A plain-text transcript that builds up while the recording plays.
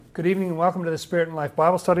Good evening and welcome to the Spirit and Life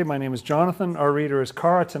Bible Study. My name is Jonathan. Our reader is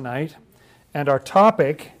Cara tonight. And our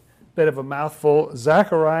topic, bit of a mouthful,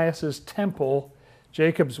 Zacharias' temple,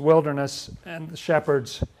 Jacob's wilderness, and the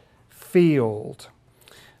shepherd's field.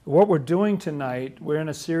 What we're doing tonight, we're in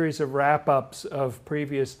a series of wrap-ups of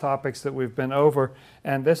previous topics that we've been over.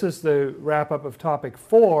 And this is the wrap-up of topic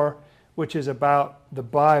 4, which is about the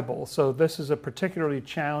Bible. So this is a particularly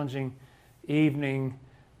challenging evening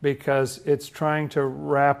because it's trying to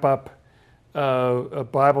wrap up a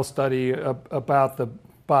Bible study about the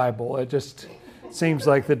Bible. It just seems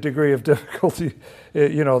like the degree of difficulty,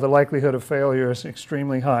 the likelihood of failure is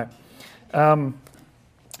extremely high.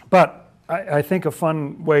 But I think a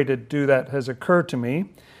fun way to do that has occurred to me,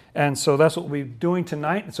 and so that's what we'll be doing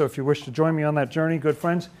tonight. And so if you wish to join me on that journey, good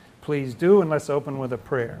friends, please do, and let's open with a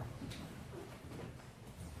prayer.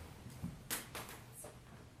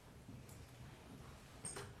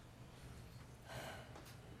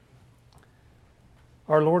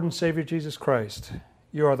 Our Lord and Savior Jesus Christ,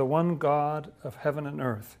 you are the one God of heaven and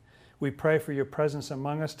earth. We pray for your presence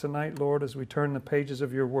among us tonight, Lord, as we turn the pages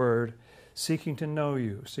of your word, seeking to know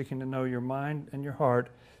you, seeking to know your mind and your heart,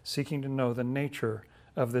 seeking to know the nature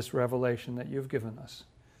of this revelation that you've given us.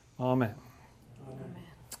 Amen. Amen.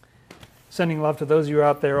 Sending love to those of you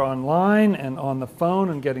out there online and on the phone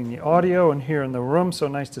and getting the audio and here in the room. So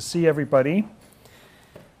nice to see everybody.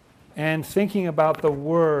 And thinking about the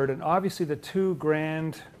Word, and obviously the two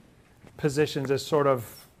grand positions is sort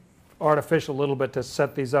of artificial a little bit to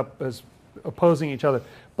set these up as opposing each other.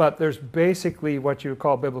 But there's basically what you would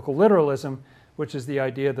call biblical literalism, which is the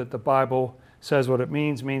idea that the Bible says what it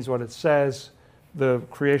means what it says. The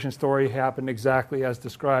creation story happened exactly as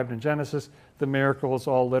described in Genesis. The miracles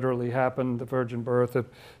all literally happened, the virgin birth,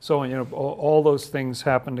 so on. All those things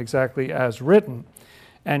happened exactly as written.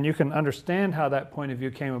 And you can understand how that point of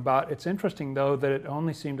view came about. It's interesting, though, that it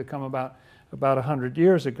only seemed to come about 100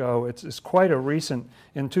 years ago. It's quite a recent,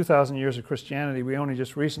 in 2,000 years of Christianity, we only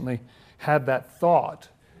just recently had that thought.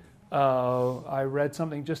 I read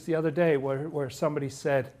something just the other day where somebody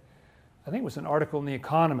said, I think it was an article in The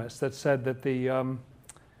Economist that said that the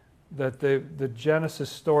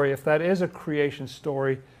Genesis story, if that is a creation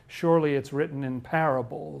story, surely it's written in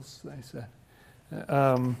parables, they said.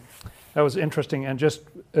 That was interesting, and just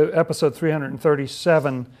episode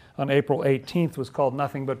 337 on April 18th was called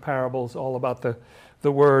Nothing But Parables, all about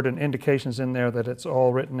the word and indications in there that it's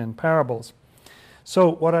all written in parables.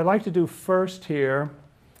 So what I'd like to do first here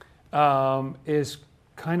is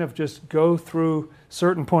kind of just go through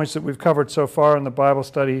certain points that we've covered so far in the Bible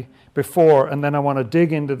study before, and then I want to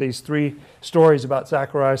dig into these three stories about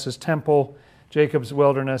Zacharias' temple, Jacob's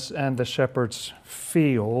wilderness, and the shepherd's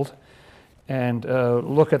field, and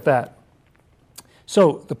look at that.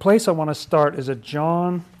 So the place I want to start is at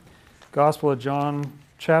Gospel of John,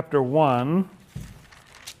 chapter 1,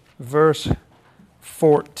 verse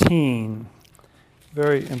 14.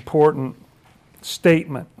 Very important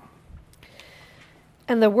statement.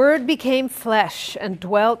 And the Word became flesh and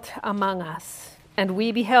dwelt among us, and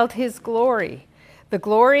we beheld his glory, the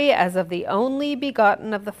glory as of the only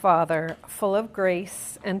begotten of the Father, full of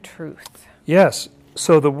grace and truth. Yes,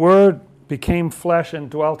 so the Word became flesh and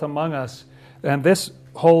dwelt among us. And this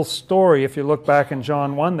whole story, if you look back in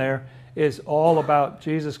John 1 there, is all about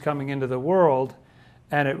Jesus coming into the world,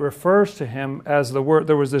 and it refers to him as the Word.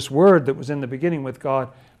 There was this Word that was in the beginning with God,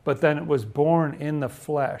 but then it was born in the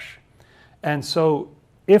flesh. And so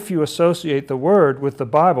if you associate the Word with the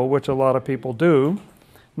Bible, which a lot of people do,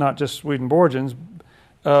 not just Swedenborgians,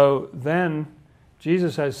 then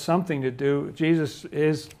Jesus has something to do. Jesus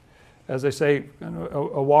is, as they say,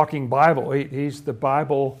 a walking Bible. He's the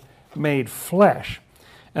Bible made flesh.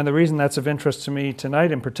 And the reason that's of interest to me tonight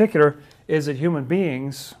in particular is that human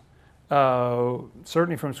beings,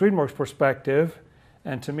 certainly from Swedenborg's perspective,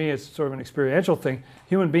 and to me it's sort of an experiential thing,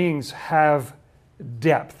 human beings have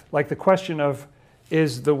depth. Like the question of,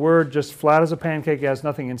 is the Word just flat as a pancake, it has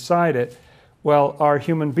nothing inside it? Well, are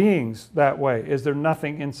human beings that way? Is there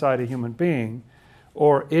nothing inside a human being?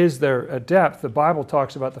 Or is there a depth? The Bible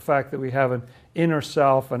talks about the fact that we have an inner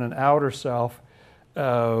self and an outer self,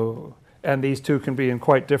 and these two can be in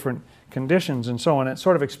quite different conditions and so on. It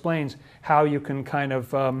sort of explains how you can kind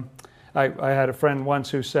of, I had a friend once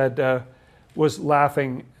who said, was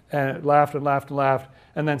laughing, and laughed,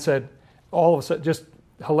 and then said, all of a sudden, just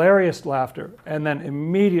hilarious laughter, and then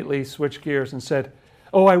immediately switched gears and said,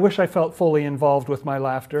 oh, I wish I felt fully involved with my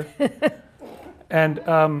laughter. And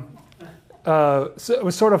so it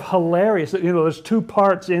was sort of hilarious. There's two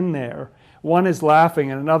parts in there. One is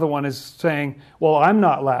laughing and another one is saying, well, I'm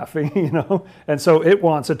not laughing, And so it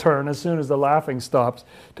wants a turn as soon as the laughing stops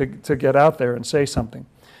to get out there and say something.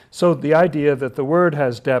 So the idea that the Word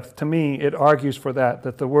has depth, to me, it argues for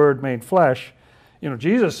that the Word made flesh.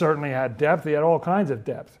 Jesus certainly had depth. He had all kinds of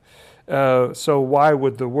depth. So why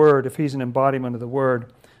would the Word, if he's an embodiment of the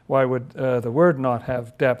Word, why would the Word not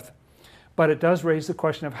have depth? But it does raise the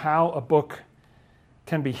question of how a book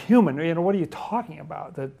can be human. What are you talking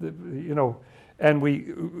about? And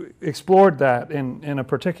we explored that in a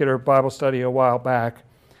particular Bible study a while back.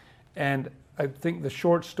 And I think the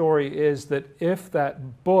short story is that if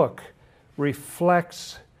that book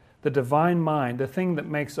reflects the divine mind, the thing that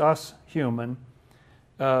makes us human,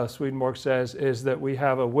 Swedenborg says, is that we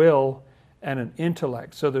have a will and an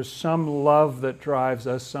intellect. So there's some love that drives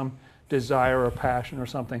us, some desire or passion or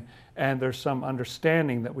something, and there's some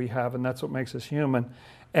understanding that we have, and that's what makes us human.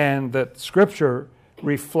 And that Scripture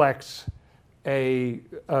reflects a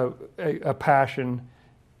passion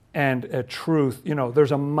and a truth.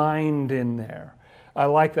 There's a mind in there. I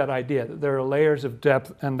like that idea, that there are layers of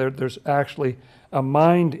depth and there's actually a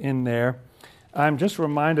mind in there. I'm just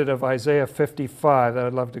reminded of Isaiah 55 that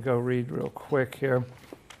I'd love to go read real quick here.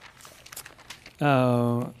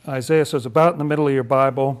 Isaiah, so it's about in the middle of your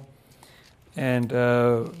Bible and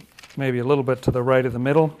maybe a little bit to the right of the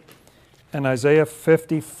middle. And Isaiah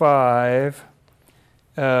 55,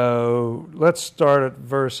 let's start at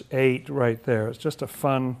verse 8 right there. It's just a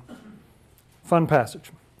fun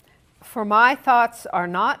passage. For my thoughts are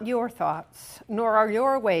not your thoughts, nor are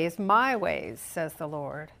your ways my ways, says the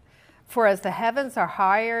Lord. For as the heavens are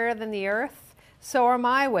higher than the earth, so are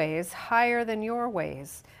my ways higher than your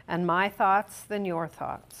ways, and my thoughts than your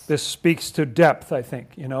thoughts. This speaks to depth, I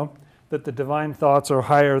think, that the divine thoughts are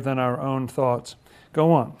higher than our own thoughts.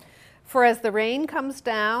 Go on. For as the rain comes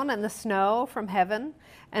down and the snow from heaven,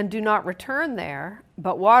 and do not return there,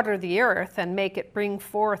 but water the earth and make it bring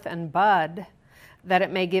forth and bud, that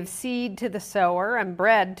it may give seed to the sower and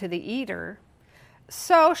bread to the eater,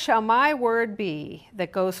 so shall my word be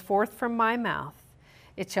that goes forth from my mouth.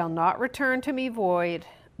 It shall not return to me void,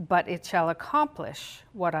 but it shall accomplish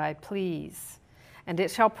what I please, and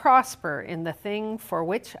it shall prosper in the thing for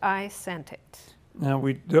which I sent it. Now,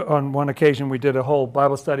 on one occasion, we did a whole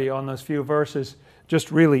Bible study on those few verses,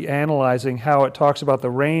 just really analyzing how it talks about the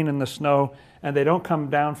rain and the snow, and they don't come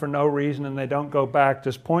down for no reason, and they don't go back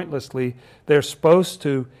just pointlessly. They're supposed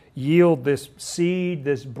to yield this seed,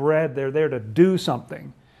 this bread. They're there to do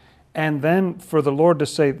something. And then for the Lord to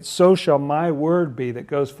say, so shall my word be that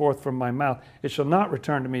goes forth from my mouth. It shall not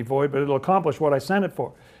return to me void, but it'll accomplish what I sent it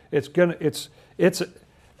for. It's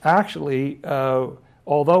actually,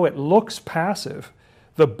 although it looks passive,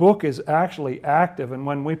 the book is actually active. And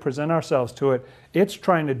when we present ourselves to it, it's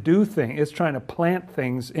trying to do things. It's trying to plant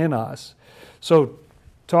things in us. So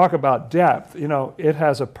talk about depth. It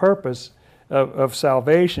has a purpose of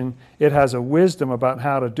salvation. It has a wisdom about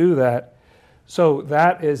how to do that. So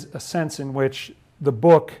that is a sense in which the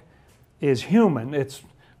book is human. It's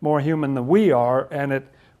more human than we are, and it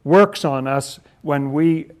works on us when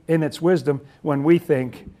we, in its wisdom, when we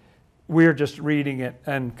think we're just reading it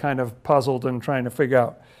and kind of puzzled and trying to figure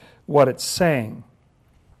out what it's saying.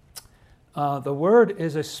 The Word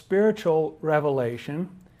is a spiritual revelation,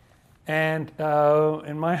 and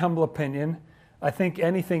in my humble opinion, I think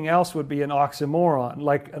anything else would be an oxymoron.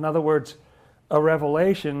 Like, in other words, a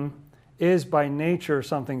revelation is by nature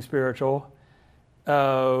something spiritual.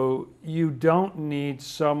 You don't need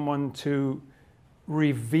someone to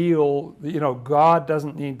reveal, God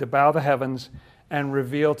doesn't need to bow the heavens and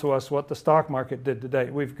reveal to us what the stock market did today.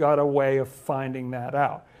 We've got a way of finding that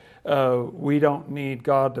out. We don't need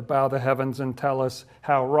God to bow the heavens and tell us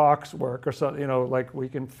how rocks work or something, like we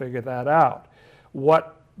can figure that out.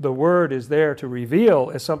 What the Word is there to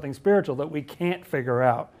reveal is something spiritual that we can't figure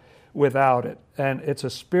out without it. And it's a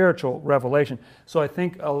spiritual revelation. So I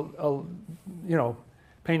think,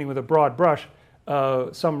 painting with a broad brush,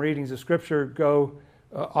 some readings of Scripture go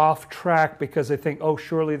off track because they think,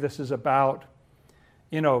 surely this is about,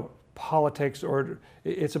 politics, or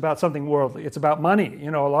it's about something worldly. It's about money. A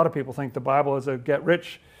lot of people think the Bible is a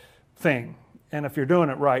get-rich thing. And if you're doing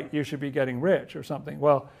it right, you should be getting rich or something.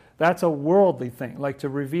 Well, that's a worldly thing. Like, to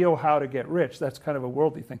reveal how to get rich, that's kind of a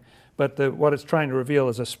worldly thing. But what it's trying to reveal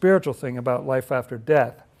is a spiritual thing about life after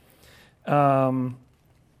death.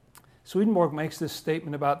 Swedenborg makes this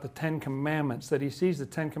statement about the Ten Commandments, that he sees the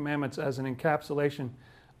Ten Commandments as an encapsulation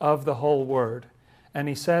of the whole Word. And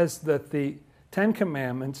he says that the Ten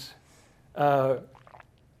Commandments,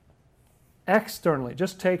 externally,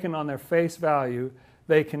 just taken on their face value,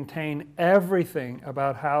 they contain everything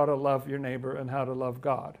about how to love your neighbor and how to love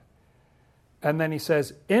God. And then he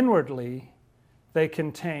says, inwardly, they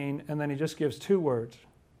contain, and then he just gives two words,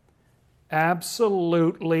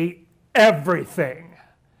 absolutely everything.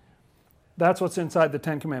 That's what's inside the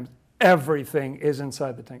Ten Commandments. Everything is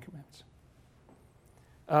inside the Ten Commandments.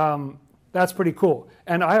 That's pretty cool.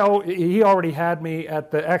 And he already had me at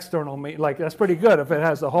the external meet. Like, that's pretty good if it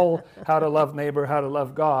has the whole how to love neighbor, how to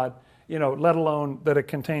love God, let alone that it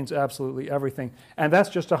contains absolutely everything. And that's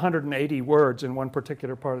just 180 words in one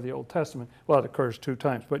particular part of the Old Testament. Well, it occurs 2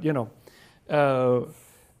 times, but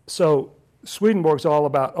so Swedenborg's all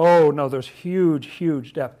about, there's huge,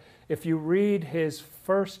 huge depth. If you read his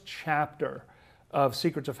first chapter of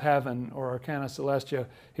Secrets of Heaven or Arcana Celestia,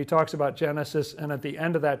 he talks about Genesis, and at the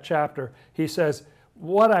end of that chapter, he says,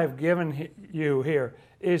 what I've given you here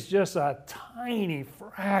is just a tiny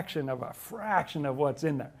fraction of what's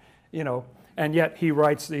in there, and yet he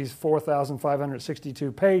writes these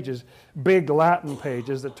 4,562 pages, big Latin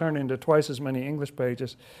pages that turn into twice as many English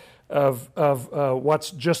pages of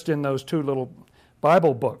what's just in those 2 little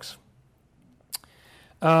Bible books.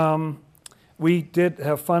 We did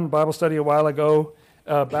have fun Bible study a while ago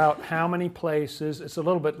about how many places, it's a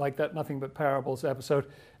little bit like that Nothing But Parables episode,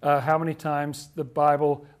 how many times the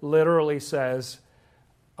Bible literally says,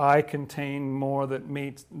 I contain more than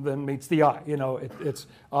meets the eye. It's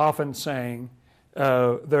often saying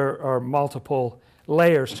there are multiple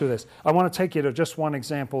layers to this. I want to take you to just one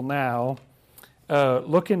example now.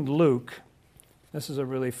 Look in Luke. This is a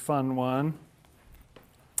really fun one.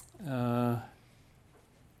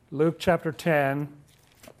 Luke chapter 10.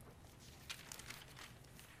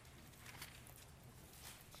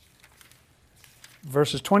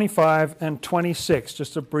 Verses 25 and 26.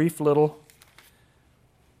 Just a brief little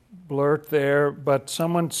blurt there, but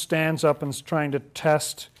someone stands up and is trying to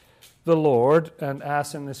test the Lord and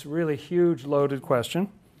asks him this really huge, loaded question.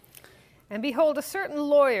 And behold, a certain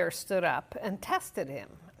lawyer stood up and tested him,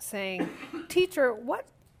 saying, Teacher, what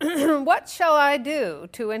shall I do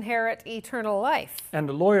to inherit eternal life? And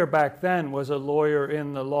the lawyer back then was a lawyer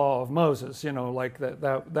in the law of Moses, like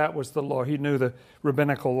that was the law. He knew the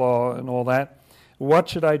rabbinical law and all that. What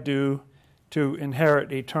should I do to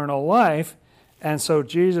inherit eternal life? And so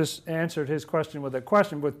Jesus answered his question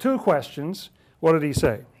with 2 questions. What did he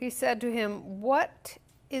say? He said to him, What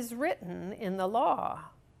is written in the law?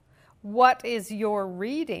 What is your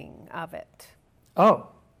reading of it? Oh,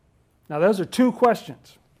 now those are 2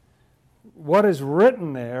 questions. What is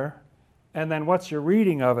written there, and then what's your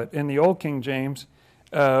reading of it? In the Old King James,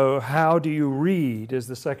 how do you read is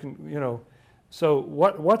the second, So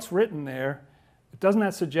what's written there, doesn't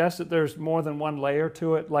that suggest that there's more than one layer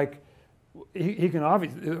to it? Like, he can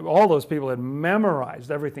obviously, all those people had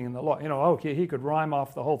memorized everything in the law. He could rhyme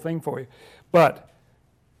off the whole thing for you. But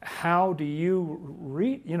how do you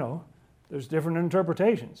read, there's different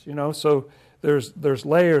interpretations, so there's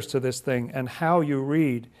layers to this thing, and how you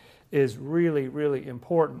read is really, really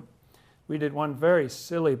important. We did one very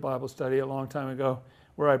silly Bible study a long time ago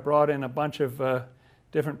where I brought in a bunch of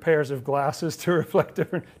different pairs of glasses to reflect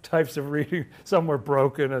different types of reading. Some were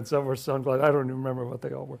broken and some were sunglasses. I don't even remember what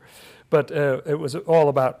they all were. But it was all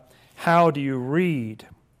about how do you read.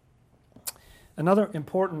 Another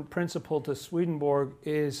important principle to Swedenborg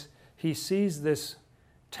is he sees this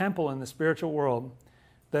temple in the spiritual world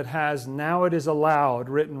that has "now it is allowed"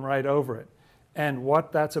 written right over it. And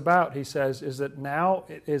what that's about, he says, is that now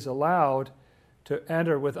it is allowed to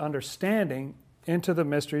enter with understanding into the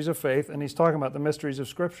mysteries of faith, and he's talking about the mysteries of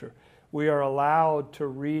Scripture. We are allowed to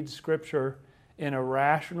read Scripture in a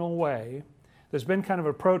rational way. There's been kind of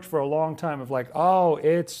an approach for a long time of like,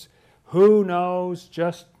 it's who knows,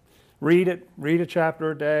 just read it, read a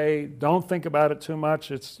chapter a day, don't think about it too much,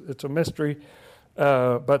 it's a mystery.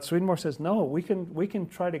 But Swedenborg says, no, we can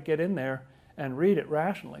try to get in there and read it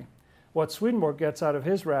rationally. What Swedenborg gets out of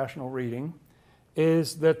his rational reading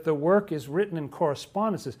is that the work is written in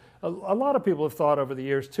correspondences. A lot of people have thought over the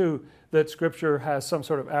years, too, that Scripture has some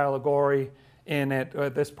sort of allegory in it.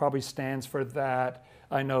 This probably stands for that.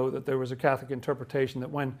 I know that there was a Catholic interpretation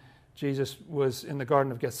that when Jesus was in the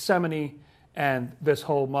Garden of Gethsemane and this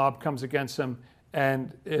whole mob comes against him,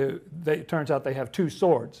 and it turns out they have 2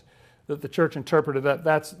 swords, that the church interpreted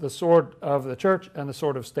that's the sword of the church and the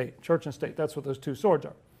sword of state. Church and state, that's what those 2 swords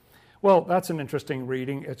are. Well, that's an interesting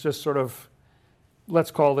reading. It's just sort of, let's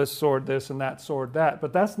call this sword this and that sword that.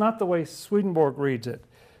 But that's not the way Swedenborg reads it.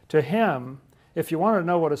 To him, if you wanted to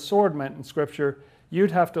know what a sword meant in Scripture, you'd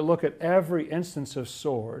have to look at every instance of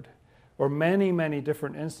sword, or many, many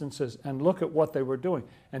different instances, and look at what they were doing.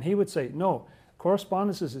 And he would say, no,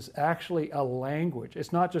 correspondences is actually a language.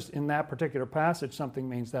 It's not just in that particular passage something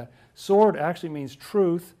means that. Sword actually means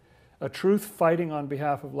truth, a truth fighting on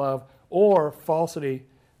behalf of love, or falsity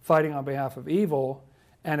fighting on behalf of evil,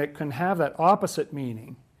 and it can have that opposite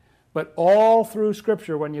meaning. But all through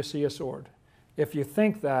Scripture when you see a sword, if you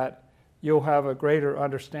think that, you'll have a greater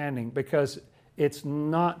understanding, because it's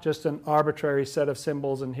not just an arbitrary set of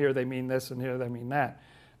symbols and here they mean this and here they mean that.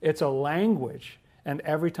 It's a language, and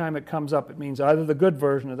every time it comes up, it means either the good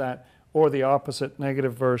version of that or the opposite,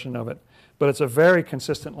 negative version of it. But it's a very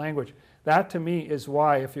consistent language. That, to me, is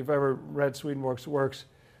why, if you've ever read Swedenborg's works,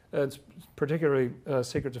 it's particularly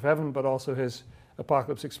Secrets of Heaven, but also his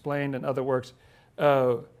Apocalypse Explained and other works,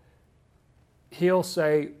 he'll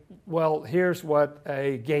say, well, here's what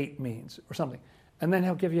a gate means, or something. And then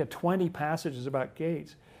he'll give you 20 passages about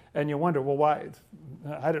gates. And you wonder, well, why?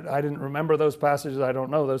 I didn't remember those passages. I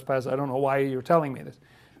don't know those passages. I don't know why you're telling me this.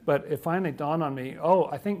 But it finally dawned on me,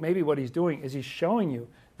 I think maybe what he's doing is he's showing you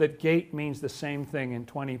that gate means the same thing in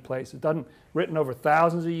 20 places. It doesn't, written over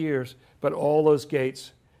thousands of years, but all those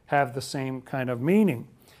gates have the same kind of meaning.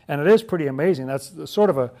 And it is pretty amazing. That's sort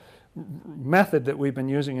of a method that we've been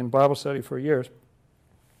using in Bible study for years.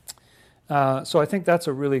 So I think that's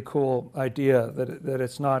a really cool idea, that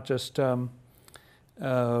it's not just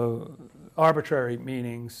arbitrary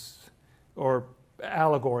meanings or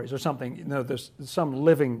allegories or something. There's some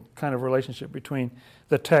living kind of relationship between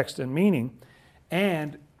the text and meaning.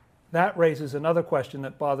 And that raises another question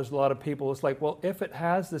that bothers a lot of people. It's like, well, if it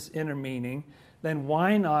has this inner meaning, then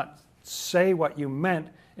why not say what you meant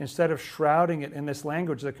instead of shrouding it in this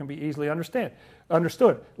language that can be easily understood?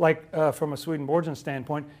 Like from a Swedenborgian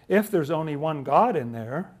standpoint, if there's only one God in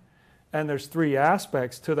there, and there's three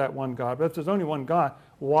aspects to that one God, but if there's only one God,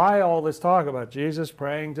 why all this talk about Jesus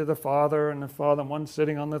praying to the Father, and the Father, one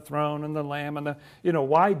sitting on the throne, and the Lamb, and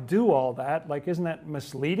why do all that? Like, isn't that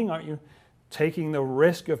misleading? Aren't you taking the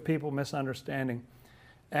risk of people misunderstanding?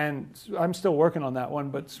 And I'm still working on that one,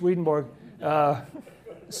 but Swedenborg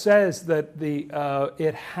says that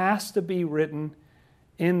it has to be written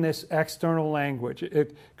in this external language,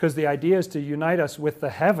 because the idea is to unite us with the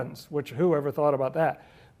heavens, which whoever thought about that?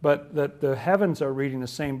 But that the heavens are reading the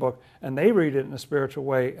same book, and they read it in a spiritual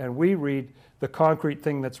way, and we read the concrete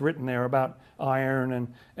thing that's written there about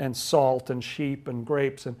iron and salt and sheep and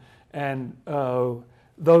grapes, and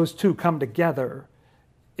those two come together.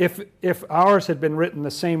 If ours had been written the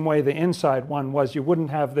same way the inside one was, you wouldn't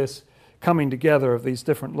have this coming together of these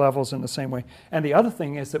different levels in the same way. And the other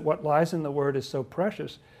thing is that what lies in the Word is so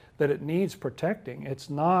precious that it needs protecting. It's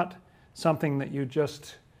not something that you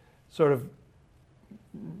just sort of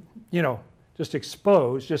just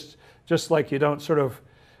expose, just like you don't sort of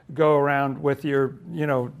go around with your,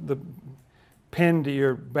 the pin to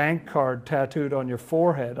your bank card tattooed on your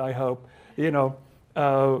forehead, I hope.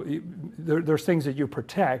 There's things that you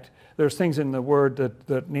protect. There's things in the Word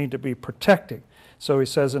that need to be protecting. So he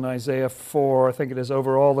says in Isaiah 4, I think it is,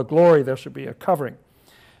 over all the glory there should be a covering.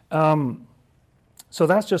 So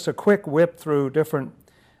that's just a quick whip through different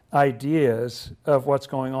ideas of what's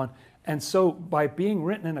going on. And so by being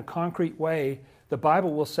written in a concrete way, the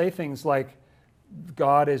Bible will say things like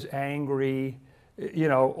God is angry,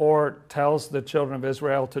 or tells the children of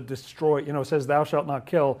Israel to destroy, says thou shalt not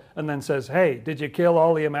kill, and then says, hey, did you kill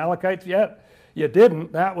all the Amalekites yet? You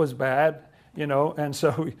didn't, that was bad, and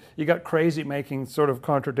so you got crazy making sort of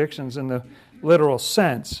contradictions in the literal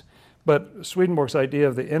sense. But Swedenborg's idea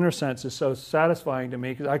of the inner sense is so satisfying to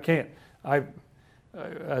me, because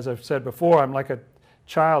as I've said before, I'm like a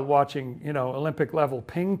child watching, Olympic level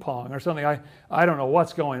ping pong or something. I don't know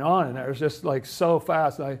what's going on in there. It's just like so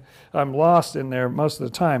fast. I'm lost in there most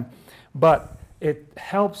of the time. But it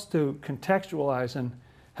helps to contextualize and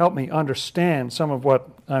help me understand some of what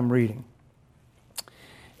I'm reading.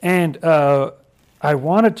 And I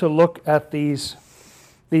wanted to look at these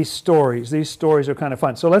stories. These stories are kind of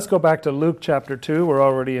fun. So let's go back to Luke chapter 2. We're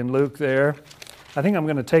already in Luke there. I think I'm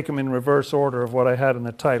going to take them in reverse order of what I had in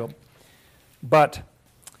the title. But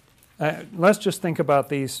let's just think about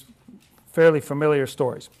these fairly familiar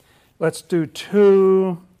stories. Let's do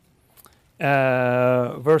 2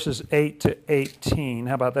 verses 8 to 18.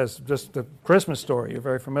 How about this? Just the Christmas story. You're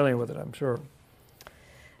very familiar with it, I'm sure.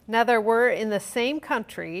 Now there were in the same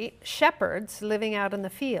country shepherds living out in the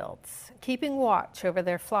fields, keeping watch over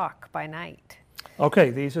their flock by night. Okay,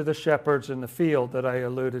 these are the shepherds in the field that I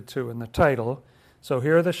alluded to in the title. So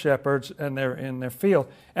here are the shepherds, and they're in their field.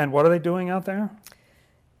 And what are they doing out there?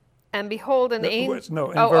 And behold, an angel.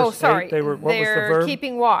 No, in verse 8, they were. What was the verb?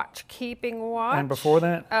 Keeping watch. Keeping watch. And before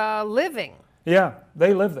that? Living. Yeah,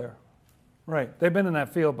 they live there. Right. They've been in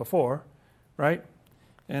that field before, right?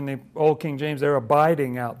 In the old King James, they're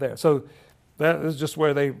abiding out there. So that is just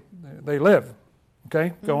where they live.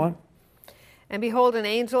 Okay, go on. And behold, an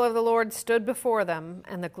angel of the Lord stood before them,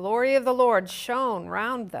 and the glory of the Lord shone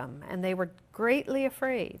round them, and they were greatly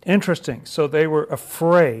afraid. Interesting. So they were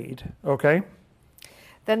afraid, okay?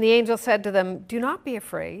 Then the angel said to them, "Do not be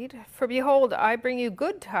afraid, for behold, I bring you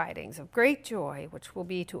good tidings of great joy, which will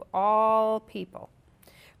be to all people.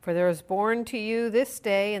 For there is born to you this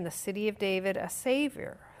day in the city of David a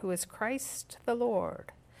Savior, who is Christ the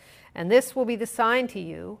Lord. And this will be the sign to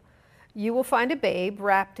you. You will find a babe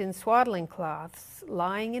wrapped in swaddling cloths,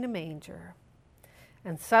 lying in a manger."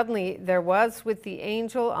 And suddenly there was with the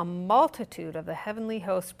angel a multitude of the heavenly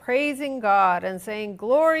host, praising God and saying,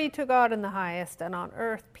 "Glory to God in the highest, and on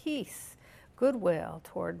earth peace, goodwill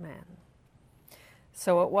toward men."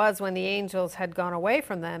 So it was when the angels had gone away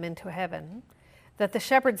from them into heaven, that the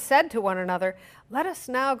shepherds said to one another, "Let us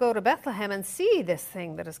now go to Bethlehem and see this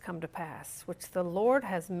thing that has come to pass, which the Lord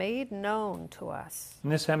has made known to us." In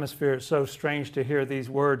this hemisphere, it's so strange to hear these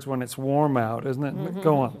words when it's warm out, isn't it? Mm-hmm.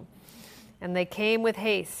 Go on. And they came with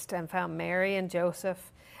haste and found Mary and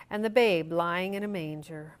Joseph and the babe lying in a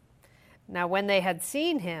manger. Now when they had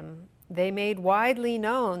seen him, they made widely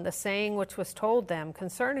known the saying which was told them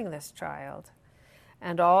concerning this child.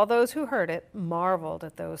 And all those who heard it marveled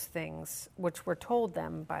at those things which were told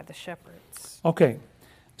them by the shepherds. Okay,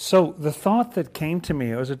 so the thought that came to me,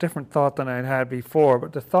 it was a different thought than I'd had before,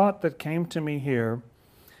 but the thought that came to me here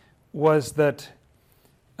was that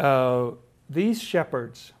these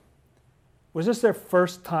shepherds, was this their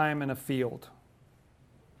first time in a field?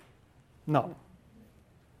 No.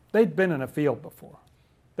 They'd been in a field before.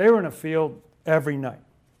 They were in a field every night.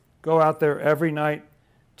 Go out there every night,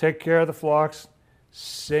 take care of the flocks.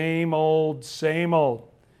 Same old, same old.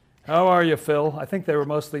 How are you, Phil? I think they were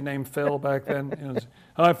mostly named Phil back then. You know,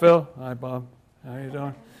 hi, Phil. Hi, Bob. How you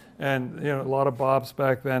doing? And a lot of Bobs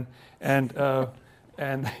back then. And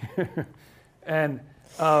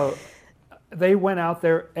they went out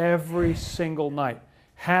there every single night.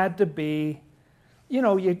 Had to be,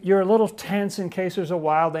 you're a little tense in case there's a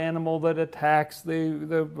wild animal that attacks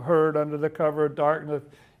the herd under the cover of darkness,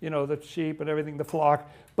 the sheep and everything, the flock.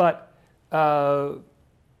 But for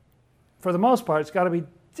the most part, it's got to be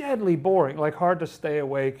deadly boring, like hard to stay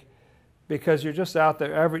awake because you're just out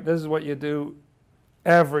there. This is what you do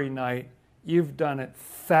every night. You've done it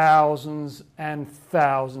thousands and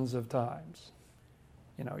thousands of times.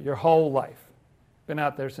 Your whole life. Been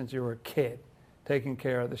out there since you were a kid, taking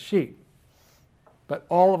care of the sheep. But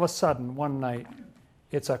all of a sudden, one night,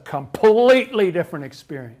 it's a completely different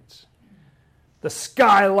experience. The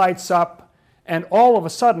sky lights up, and all of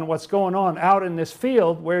a sudden, what's going on out in this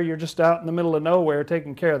field, where you're just out in the middle of nowhere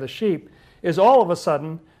taking care of the sheep, is all of a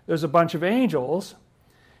sudden, there's a bunch of angels,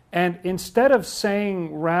 and instead of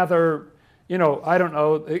saying rather,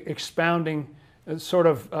 expounding sort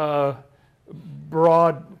of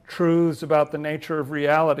broad truths about the nature of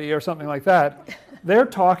reality or something like that, they're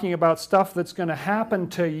talking about stuff that's going to happen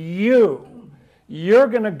to you. You're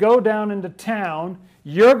going to go down into town.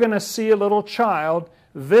 You're going to see a little child.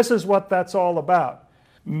 This is what that's all about.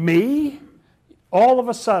 Me, all of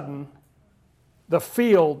a sudden, the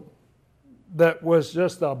field that was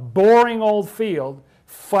just a boring old field,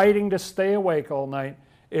 fighting to stay awake all night,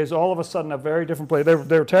 is all of a sudden a very different place.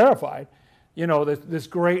 They're terrified. This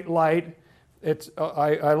great light.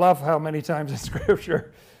 I love how many times in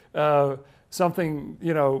Scripture something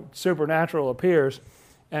supernatural appears,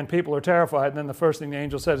 and people are terrified. And then the first thing the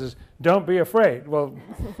angel says is, "Don't be afraid." Well,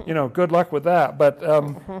 good luck with that. But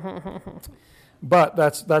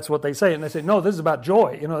that's what they say, and they say, "No, this is about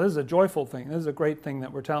joy. This is a joyful thing. This is a great thing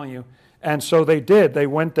that we're telling you." And so they did. They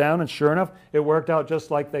went down, and sure enough, it worked out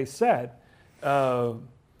just like they said.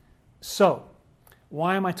 So,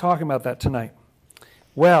 why am I talking about that tonight?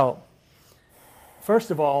 Well,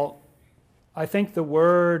 first of all, I think the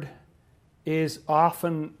Word is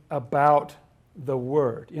often about the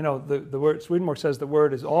Word. The word, Swedenborg says the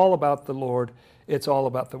Word is all about the Lord. It's all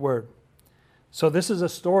about the Word. So this is a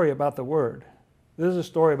story about the Word. This is a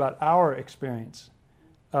story about our experience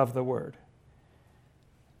of the Word.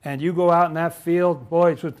 And you go out in that field,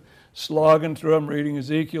 boy, it's just slogging through. I'm reading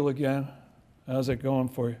Ezekiel again. How's it going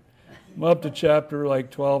for you? I'm up to chapter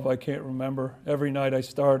 12, I can't remember. Every night I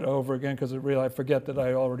start over again because I forget that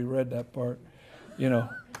I already read that part.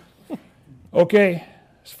 Okay,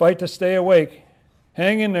 let's fight to stay awake.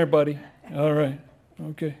 Hang in there, buddy. All right.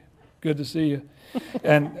 Okay, good to see you.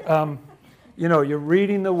 And, you're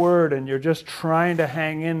reading the Word and you're just trying to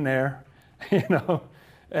hang in there,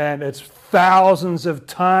 and it's thousands of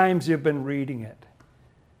times you've been reading it.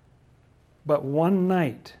 But one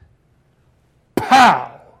night,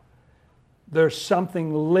 pow! There's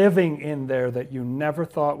something living in there that you never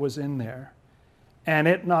thought was in there. And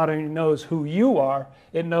it not only knows who you are,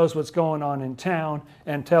 it knows what's going on in town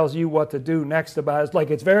and tells you what to do next about it. It's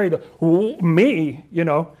like it's very me,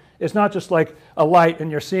 It's not just like a light and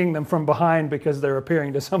you're seeing them from behind because they're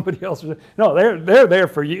appearing to somebody else. No, they're there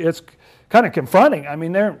for you. It's kind of confronting. I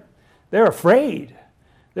mean, they're afraid.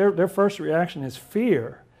 Their first reaction is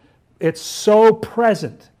fear. It's so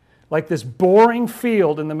present. Like this boring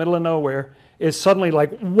field in the middle of nowhere is suddenly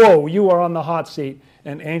like, whoa, you are on the hot seat,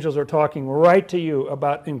 and angels are talking right to you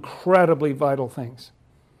about incredibly vital things.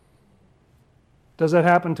 Does that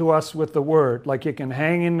happen to us with the Word? Like you can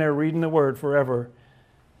hang in there reading the Word forever,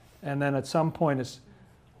 and then at some point it's,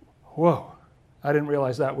 whoa, I didn't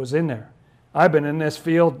realize that was in there. I've been in this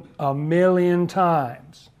field 1,000,000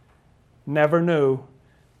 times. Never knew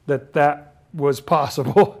that was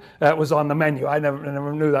possible. That was on the menu. I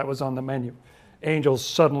never knew that was on the menu. Angels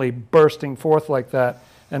suddenly bursting forth like that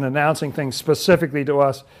and announcing things specifically to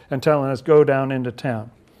us and telling us, go down into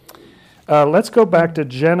town. Let's go back to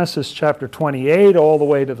Genesis chapter 28, all the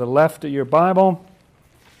way to the left of your Bible.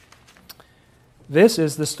 This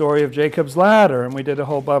is the story of Jacob's ladder, and we did a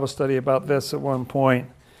whole Bible study about this at one point.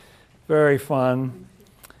 Very fun.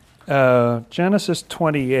 Genesis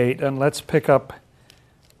 28, and let's pick up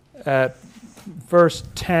at verse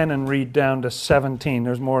 10 and read down to 17.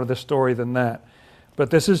 There's more to the story than that. But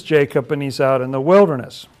this is Jacob, and he's out in the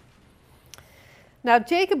wilderness. Now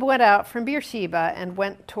Jacob went out from Beersheba and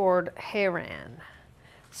went toward Haran.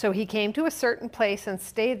 So he came to a certain place and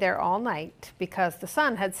stayed there all night, because the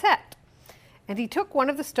sun had set. And he took one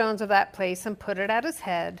of the stones of that place and put it at his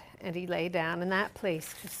head, and he lay down in that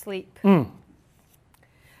place to sleep.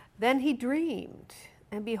 Then he dreamed,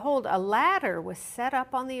 and behold, a ladder was set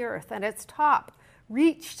up on the earth, and its top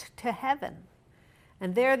reached to heaven.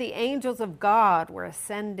 And there the angels of God were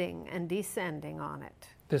ascending and descending on it.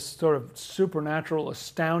 This sort of supernatural,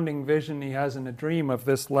 astounding vision he has in a dream of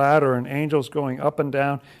this ladder and angels going up and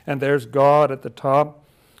down, and there's God at the top.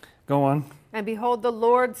 Go on. And behold, the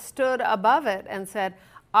Lord stood above it and said,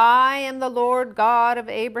 I am the Lord God of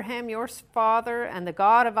Abraham your father, and the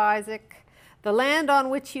God of Isaac. The land on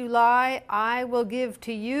which you lie, I will give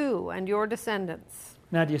to you and your descendants.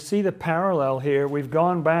 Now, do you see the parallel here? We've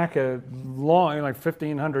gone back a long, like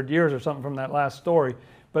 1,500 years or something from that last story,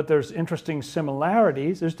 but there's interesting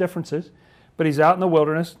similarities. There's differences. But he's out in the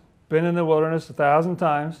wilderness, been in the wilderness 1,000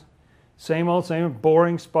 times. Same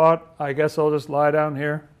boring spot. I guess I'll just lie down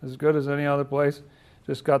here, as good as any other place.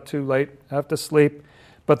 Just got too late, have to sleep.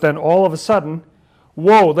 But then all of a sudden,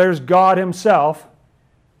 whoa, there's God himself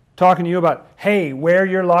talking to you about, hey, where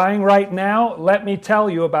you're lying right now, let me tell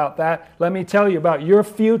you about that. Let me tell you about your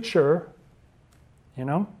future. You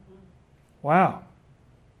know? Wow.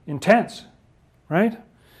 Intense, right?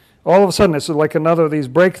 All of a sudden, it's like another of these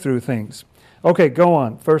breakthrough things. Okay, go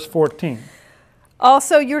on. Verse 14.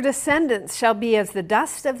 Also your descendants shall be as the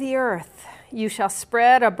dust of the earth. You shall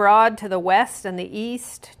spread abroad to the west and the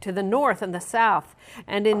east, to the north and the south.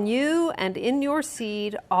 And in you and in your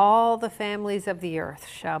seed, all the families of the earth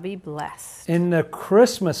shall be blessed. In the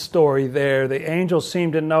Christmas story there, the angels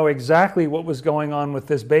seemed to know exactly what was going on with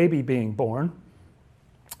this baby being born.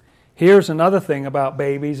 Here's another thing about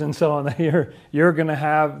babies and so on. You're going to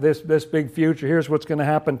have this big future. Here's what's going to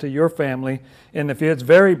happen to your family in the future. It's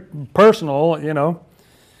very personal, you know.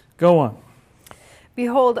 Go on.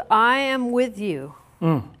 Behold, I am with you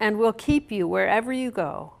and will keep you wherever you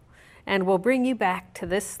go and will bring you back to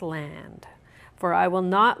this land. For I will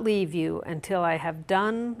not leave you until I have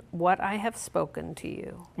done what I have spoken to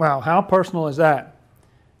you. Wow, how personal is that?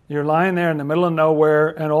 You're lying there in the middle of nowhere,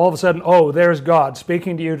 and all of a sudden, oh, there's God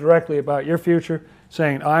speaking to you directly about your future,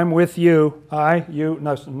 saying, I'm with you,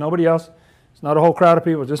 no, nobody else. It's not a whole crowd of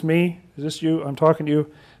people, just me, it's just you. I'm talking to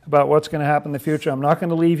you about what's going to happen in the future. I'm not going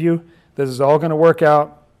to leave you. This is all going to work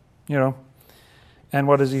out, you know. And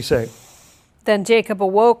what does he say? Then Jacob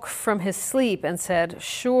awoke from his sleep and said,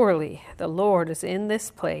 surely the Lord is in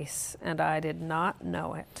this place, and I did not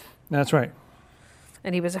know it. That's right.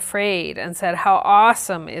 And he was afraid and said, how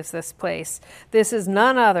awesome is this place? This is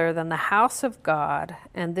none other than the house of God,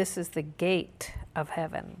 and this is the gate of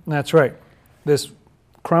heaven. That's right. This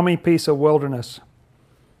crummy piece of wilderness.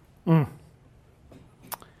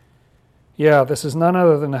 Yeah, this is none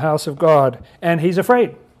other than the house of God. And he's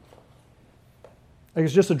afraid. Like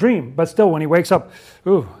it's just a dream. But still, when he wakes up,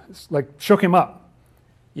 it's like shook him up,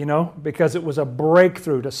 you know, because it was a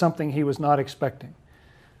breakthrough to something he was not expecting.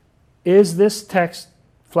 Is this text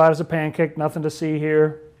flat as a pancake, nothing to see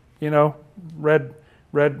here? You know, read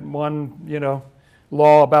one, you know,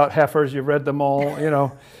 law about heifers, you've read them all, you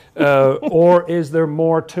know. Or is there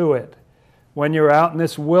more to it? When you're out in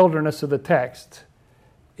this wilderness of the text,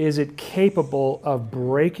 is it capable of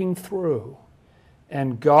breaking through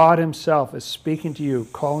and God himself is speaking to you,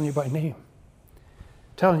 calling you by name,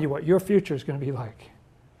 telling you what your future is going to be like?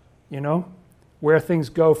 where things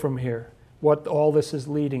go from here, what all this is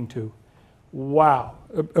leading to. Wow,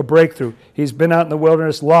 a breakthrough. He's been out in the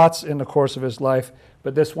wilderness lots in the course of his life,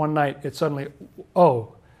 but this one night, it suddenly,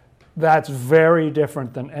 that's very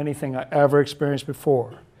different than anything I ever experienced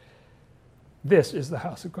before. This is the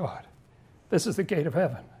house of God. This is the gate of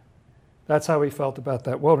heaven. That's how he felt about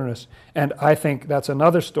that wilderness. And I think that's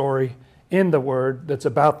another story in the Word that's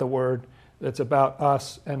about the Word, that's about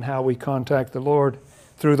us and how we contact the Lord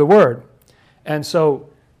through the Word. And so,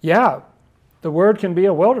 the Word can be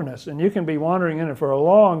a wilderness, and you can be wandering in it for a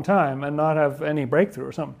long time and not have any breakthrough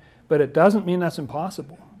or something. But it doesn't mean that's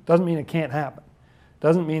impossible. It doesn't mean it can't happen. It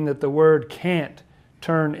doesn't mean that the Word can't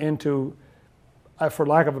turn into, for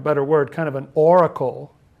lack of a better word, kind of an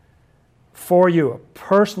oracle for you, a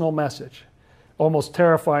personal message, almost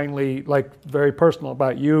terrifyingly, very personal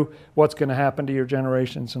about you, what's going to happen to your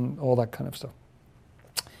generations and all that kind of stuff.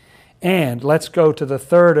 And let's go to the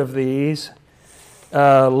third of these.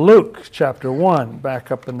 Luke chapter 1,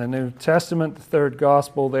 back up in the New Testament, the third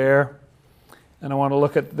gospel there. And I want to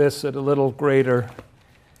look at this at a little greater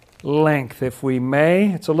length, if we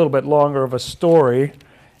may. It's a little bit longer of a story,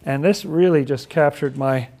 and this really just captured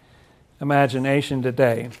my imagination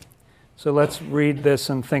today. So let's read this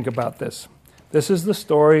and think about this. This is the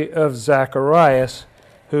story of Zacharias,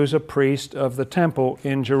 who's a priest of the temple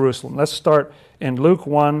in Jerusalem. Let's start in Luke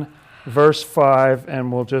 1, verse 5,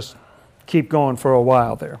 and we'll just keep going for a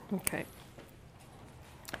while there. Okay.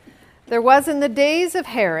 There was in the days of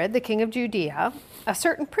Herod, the king of Judea, a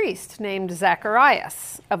certain priest named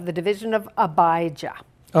Zacharias of the division of Abijah.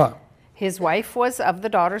 His wife was of the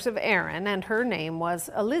daughters of Aaron, and her name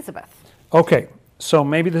was Elizabeth. Okay, so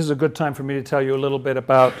maybe this is a good time for me to tell you a little bit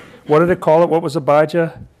about, what did it call it? What was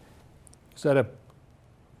Abijah? Is that a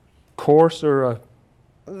course or a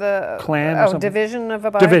clan or something? Division of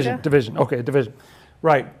Abijah? Division. Okay, division.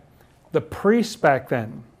 Right. The priests back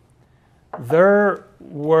then, there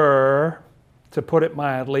were, to put it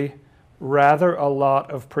mildly, rather a lot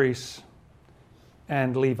of priests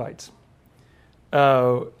and Levites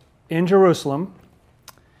in Jerusalem.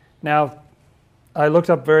 Now, I looked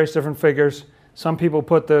up various different figures. Some people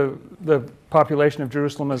put the population of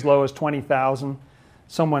Jerusalem as low as 20,000,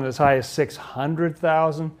 someone as high as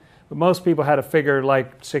 600,000, but most people had a figure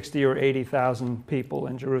like 60 or 80,000 people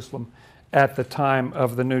in Jerusalem at the time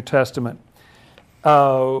of the New Testament.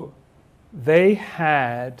 They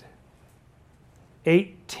had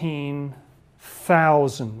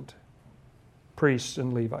 18,000 priests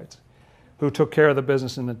and Levites who took care of the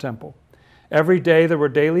business in the temple. Every day there were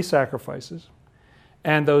daily sacrifices.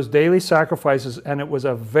 And those daily sacrifices, and it was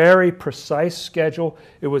a very precise schedule.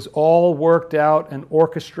 It was all worked out and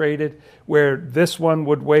orchestrated, where this one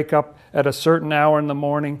would wake up at a certain hour in the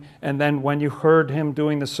morning, and then when you heard him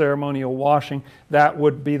doing the ceremonial washing, that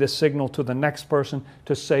would be the signal to the next person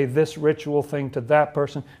to say this ritual thing to that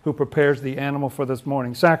person who prepares the animal for this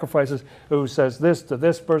morning sacrifices, who says this to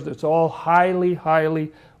this person. It's all highly,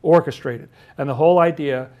 highly orchestrated. And the whole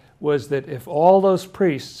idea was that if all those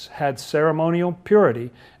priests had ceremonial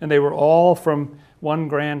purity, and they were all from one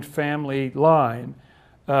grand family line,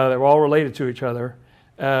 they were all related to each other,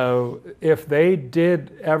 if they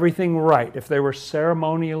did everything right, if they were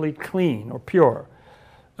ceremonially clean or pure,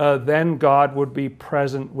 then God would be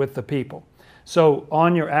present with the people. So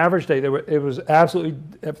on your average day, it was absolutely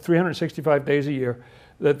 365 days a year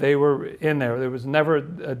that they were in there. There was never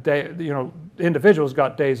a day, individuals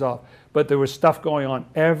got days off, but there was stuff going on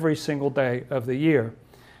every single day of the year.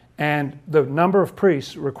 And the number of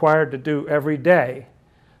priests required to do every day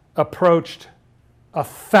approached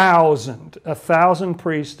 1,000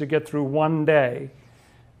 priests to get through one day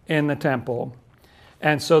in the temple.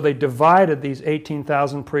 And so they divided these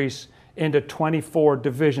 18,000 priests into 24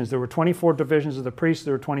 divisions. There were 24 divisions of the priests,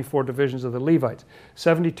 there were 24 divisions of the Levites.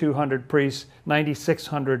 7,200 priests,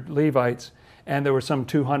 9,600 Levites, and there were some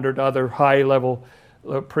 200 other high-level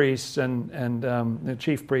priests and the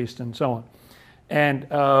chief priest and so on.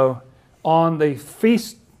 And on the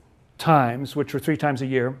feast times, which were 3 times a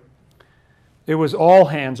year, it was all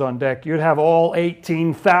hands on deck. You'd have all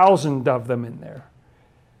 18,000 of them in there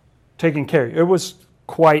taking care of you. It was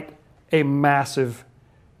quite a massive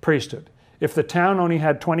priesthood. If the town only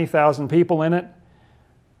had 20,000 people in it,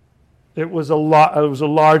 it was a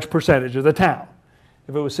large percentage of the town.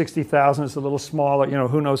 If it was 60,000, it's a little smaller.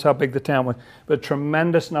 Who knows how big the town was. But a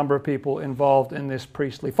tremendous number of people involved in this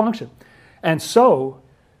priestly function. And so,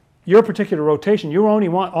 your particular rotation, you were only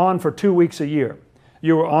on for 2 weeks a year.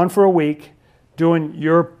 You were on for a week, doing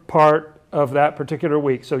your part of that particular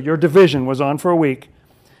week. So your division was on for a week.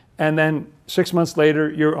 And then 6 months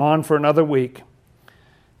later, you're on for another week.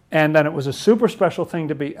 And then it was a super special thing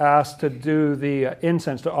to be asked to do the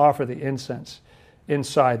incense, to offer the incense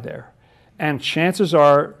inside there. And chances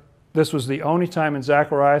are this was the only time in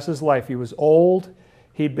Zacharias' life. He was old.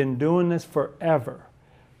 He'd been doing this forever.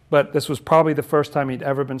 But this was probably the first time he'd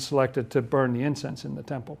ever been selected to burn the incense in the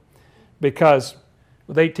temple. Because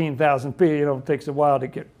with 18,000 people, it takes a while to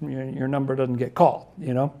get, your number doesn't get called,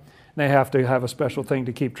 They have to have a special thing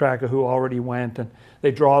to keep track of who already went, and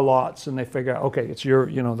they draw lots, and they figure out, okay, it's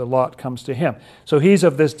the lot comes to him. So he's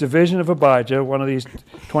of this division of Abijah, one of these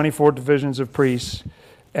 24 divisions of priests,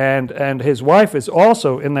 and his wife is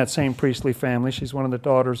also in that same priestly family. She's one of the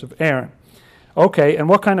daughters of Aaron. Okay, and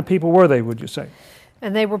what kind of people were they, would you say?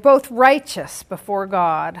 And they were both righteous before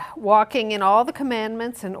God, walking in all the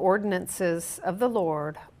commandments and ordinances of the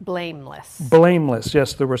Lord, blameless. Blameless,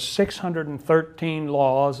 yes. There were 613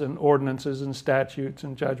 laws and ordinances and statutes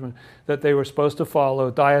and judgment that they were supposed to follow,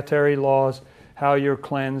 dietary laws, how you're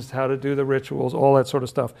cleansed, how to do the rituals, all that sort of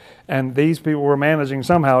stuff. And these people were managing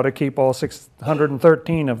somehow to keep all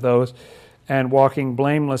 613 of those and walking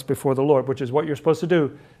blameless before the Lord, which is what you're supposed to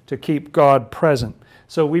do to keep God present.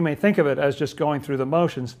 So we may think of it as just going through the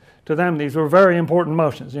motions. To them, these were very important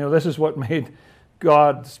motions. This is what made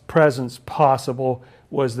God's presence possible,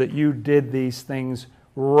 was that you did these things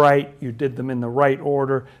right. You did them in the right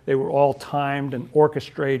order. They were all timed and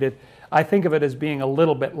orchestrated. I think of it as being a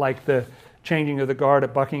little bit like the changing of the guard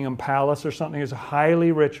at Buckingham Palace or something. It's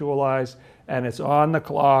highly ritualized, and it's on the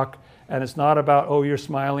clock. And it's not about, you're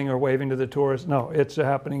smiling or waving to the tourists. No, it's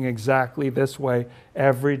happening exactly this way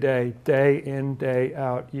every day, day in, day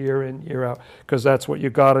out, year in, year out, because that's what you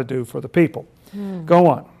got to do for the people. Go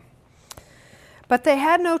on. But they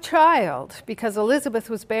had no child because Elizabeth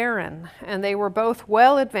was barren, and they were both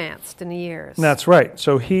well advanced in years. That's right.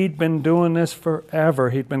 So he'd been doing this forever.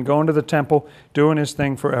 He'd been going to the temple, doing his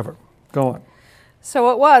thing forever. Go on.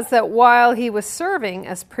 So it was that while he was serving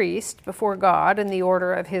as priest before God in the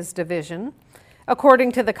order of his division,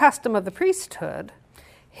 according to the custom of the priesthood,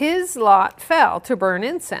 his lot fell to burn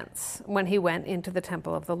incense when he went into the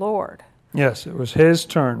temple of the Lord. Yes, it was his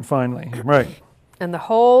turn finally. Right. And the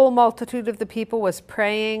whole multitude of the people was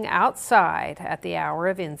praying outside at the hour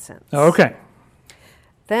of incense. Okay.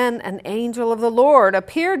 Then an angel of the Lord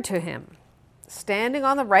appeared to him, standing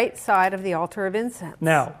on the right side of the altar of incense.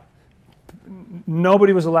 Now,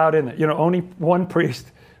 nobody was allowed in there. Only one priest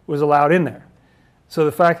was allowed in there. So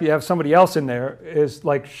the fact that you have somebody else in there is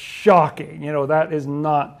like shocking. That is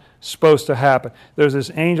not supposed to happen. There's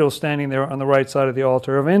this angel standing there on the right side of the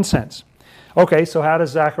altar of incense. Okay, so how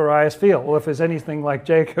does Zacharias feel? Well, if it's anything like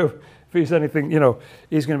Jacob, if he's anything,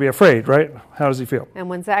 he's going to be afraid, right? How does he feel? And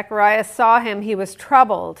when Zacharias saw him, he was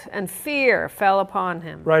troubled, and fear fell upon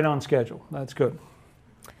him. Right on schedule. That's good.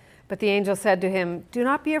 But the angel said to him, "Do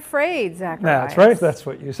not be afraid, Zacharias." That's right. That's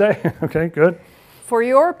what you say. Okay, good. For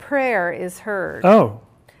your prayer is heard.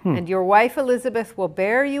 And your wife Elizabeth will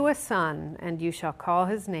bear you a son, and you shall call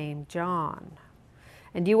his name John.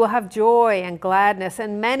 And you will have joy and gladness,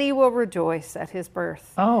 and many will rejoice at his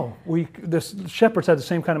birth. The shepherds had the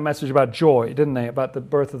same kind of message about joy, didn't they? About the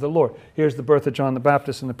birth of the Lord. Here's the birth of John the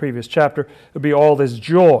Baptist in the previous chapter. It'll be all this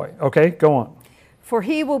joy. Okay, go on. For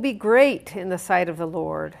he will be great in the sight of the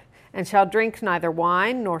Lord, and shall drink neither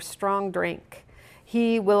wine nor strong drink.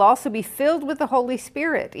 He will also be filled with the Holy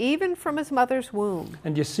Spirit, even from his mother's womb.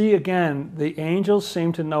 And you see again, the angels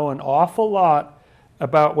seem to know an awful lot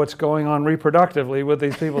about what's going on reproductively with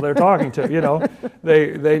these people they're talking to.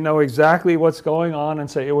 They know exactly what's going on and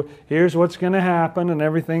say, here's what's going to happen and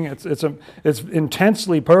everything. It's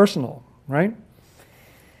intensely personal, right?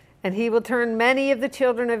 And he will turn many of the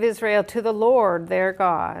children of Israel to the Lord their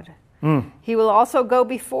God. He will also go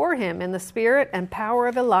before him in the spirit and power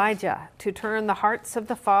of Elijah to turn the hearts of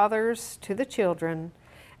the fathers to the children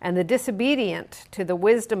and the disobedient to the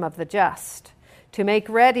wisdom of the just, to make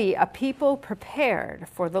ready a people prepared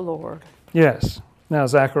for the Lord. Yes. Now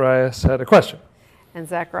Zacharias had a question. And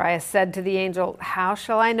Zacharias said to the angel, "How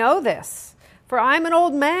shall I know this? For I'm an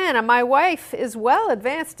old man, and my wife is well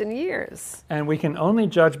advanced in years." And we can only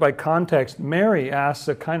judge by context. Mary asks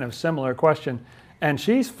a kind of similar question, and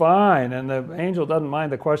she's fine, and the angel doesn't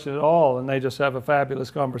mind the question at all, and they just have a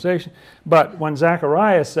fabulous conversation. But when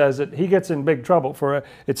Zacharias says it, he gets in big trouble for it.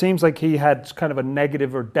 It seems like he had kind of a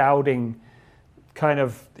negative or doubting kind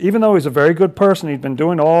of, even though he's a very good person, he'd been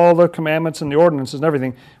doing all the commandments and the ordinances and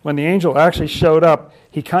everything, when the angel actually showed up,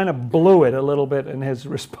 he kind of blew it a little bit in his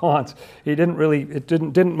response. It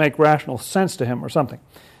didn't make rational sense to him or something.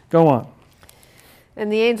 Go on.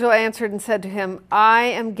 And the angel answered and said to him, "I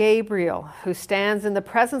am Gabriel, who stands in the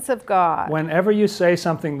presence of God." Whenever you say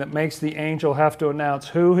something that makes the angel have to announce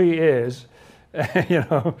who he is, You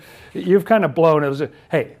know, you've kind of blown it.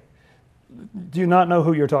 Hey, do you not know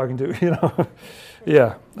who you're talking to? You know,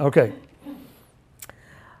 yeah, okay.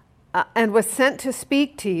 And was sent to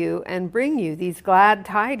speak to you and bring you these glad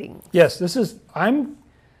tidings. Yes,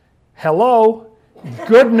 hello,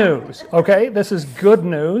 good news, okay? This is good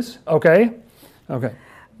news, okay? Okay.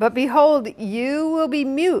 But behold, you will be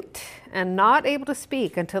mute and not able to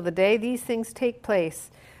speak until the day these things take place,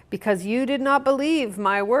 because you did not believe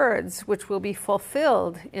my words, which will be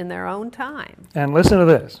fulfilled in their own time. And listen to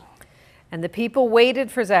this. And the people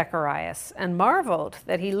waited for Zacharias and marveled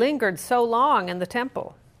that he lingered so long in the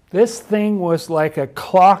temple. This thing was like a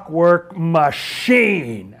clockwork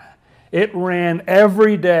machine. It ran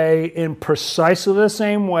every day in precisely the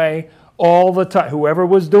same way all the time. Whoever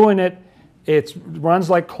was doing it, it runs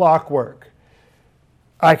like clockwork.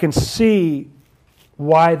 I can see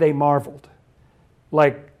why they marveled.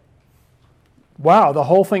 Like, wow, the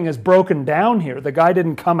whole thing is broken down here. The guy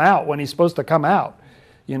didn't come out when he's supposed to come out.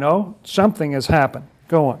 You know, something has happened.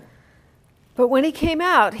 Go on. But when he came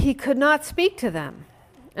out, he could not speak to them.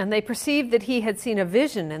 And they perceived that he had seen a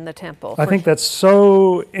vision in the temple. I think that's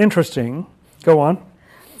so interesting. Go on.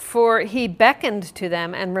 For he beckoned to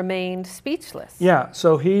them and remained speechless. Yeah,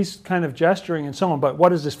 so he's kind of gesturing and so on, but what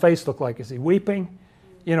does his face look like? Is he weeping?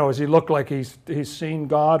 You know, does he look like he's seen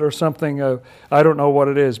God or something? I don't know what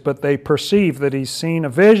it is, but they perceive that he's seen a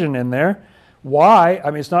vision in there. Why?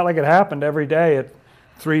 I mean, it's not like it happened every day at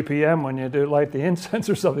 3 p.m. when you do light the incense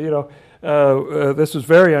or something, you know. This was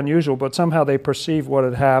very unusual, but somehow they perceived what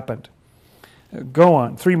had happened. Go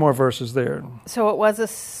on. 3 more verses there. So it was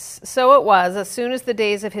as soon as the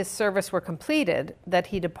days of his service were completed that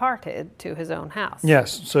he departed to his own house.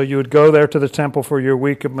 Yes. So you would go there to the temple for your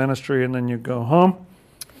week of ministry, and then you'd go home.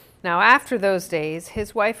 Now after those days,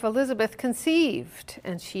 his wife Elizabeth conceived,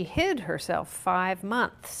 and she hid herself 5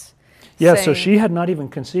 months. Yeah, so she had not even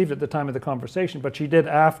conceived at the time of the conversation, but she did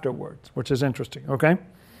afterwards, which is interesting. Okay?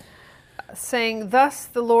 Saying, thus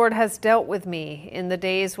the Lord has dealt with me in the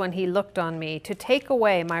days when he looked on me to take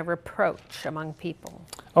away my reproach among people.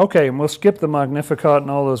 Okay, and we'll skip the Magnificat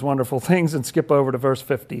and all those wonderful things and skip over to verse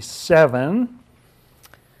 57.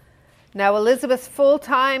 Now Elizabeth's full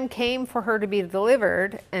time came for her to be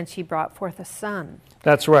delivered, and she brought forth a son.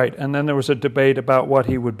 That's right. And then there was a debate about what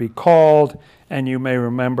he would be called. And you may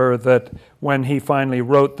remember that when he finally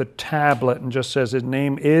wrote the tablet and just says his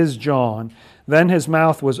name is John, then his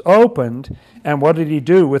mouth was opened. And what did he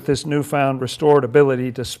do with this newfound restored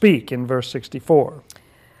ability to speak in verse 64?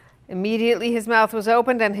 Immediately his mouth was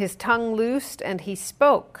opened and his tongue loosed, and he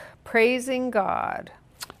spoke, praising God.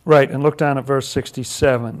 Right. And look down at verse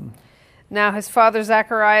 67. Now his father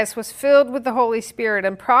Zacharias was filled with the Holy Spirit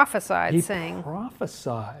and prophesied, saying... He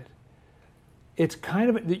prophesied. It's kind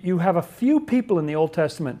of, you have a few people in the Old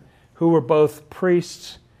Testament who were both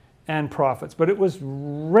priests and prophets, but it was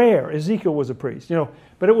rare. Ezekiel was a priest, you know,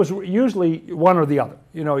 but it was usually one or the other.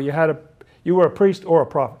 You know, you were a priest or a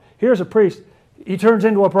prophet. Here's a priest. He turns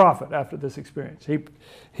into a prophet after this experience.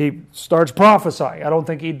 He starts prophesying. I don't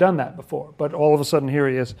think he'd done that before, but all of a sudden here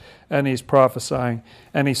he is, and he's prophesying,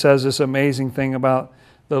 and he says this amazing thing about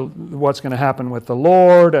what's going to happen with the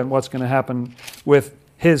Lord and what's going to happen with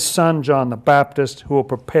his son John the Baptist, who will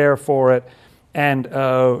prepare for it. And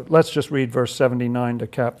let's just read verse 79 to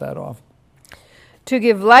cap that off. To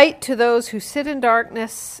give light to those who sit in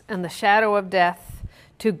darkness and the shadow of death,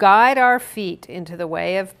 to guide our feet into the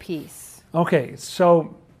way of peace. Okay,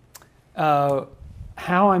 so how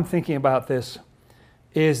I'm thinking about this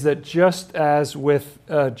is that just as with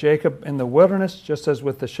Jacob in the wilderness, just as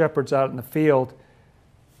with the shepherds out in the field,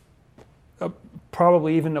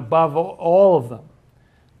 probably even above all of them,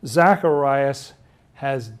 Zacharias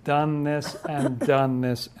has done this and done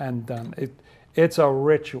this and done it. It's a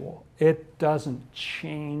ritual. It doesn't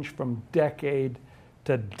change from decade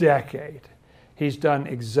to decade. He's done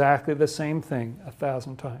exactly the same thing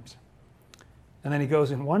 1,000 times. And then he goes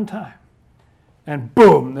in one time, and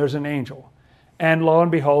boom, there's an angel. And lo and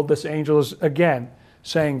behold, this angel is again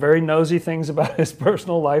saying very nosy things about his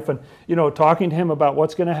personal life and, you know, talking to him about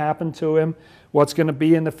what's going to happen to him, what's going to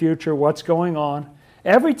be in the future, what's going on.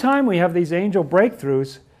 Every time we have these angel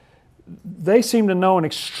breakthroughs, they seem to know an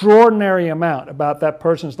extraordinary amount about that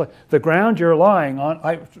person's life. The ground you're lying on,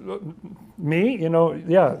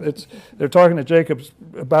 they're talking to Jacob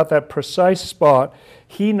about that precise spot.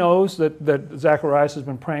 He knows that Zacharias has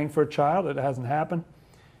been praying for a child. It hasn't happened.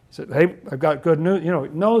 He said, hey, I've got good news. You know, he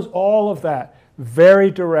knows all of that. Very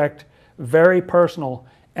direct, very personal,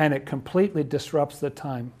 and it completely disrupts the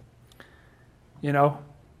time. You know,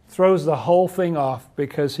 throws the whole thing off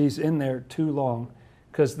because he's in there too long,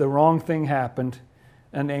 because the wrong thing happened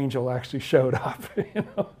an angel actually showed up,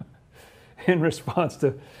 in response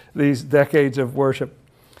to these decades of worship.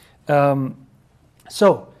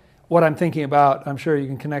 So what I'm thinking about, I'm sure you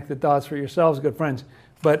can connect the dots for yourselves, good friends,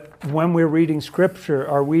 but when we're reading Scripture,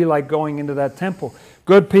 are we like going into that temple?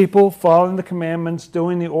 Good people, following the commandments,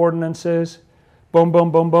 doing the ordinances, boom,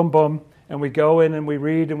 boom, boom, boom, boom, and we go in and we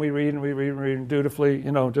read and we read and we read and read dutifully,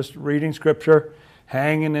 just reading Scripture,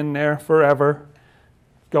 hanging in there forever,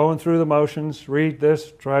 going through the motions, read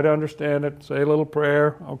this, try to understand it, say a little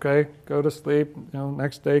prayer, okay, go to sleep,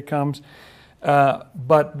 next day comes.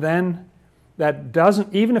 But then that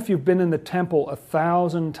doesn't, even if you've been in the temple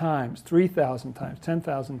 1,000 times, 3,000 times,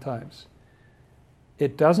 10,000 times,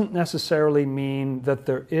 it doesn't necessarily mean that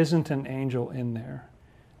there isn't an angel in there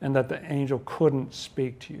and that the angel couldn't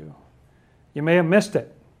speak to you. You may have missed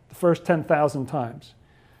it the first 10,000 times,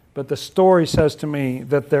 but the story says to me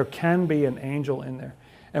that there can be an angel in there.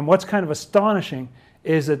 And what's kind of astonishing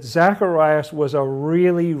is that Zacharias was a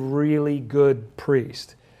really, really good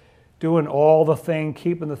priest, doing all the thing,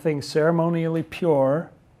 keeping the thing ceremonially pure.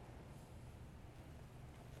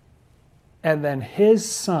 And then his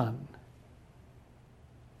son,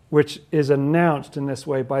 which is announced in this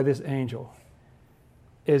way by this angel,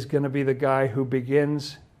 is going to be the guy who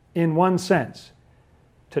begins, in one sense,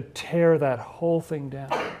 to tear that whole thing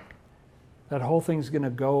down. That whole thing's going to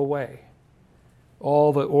go away.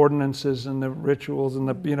 All the ordinances and the rituals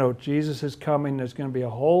and Jesus is coming. There's going to be a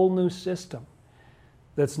whole new system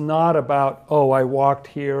that's not about, I walked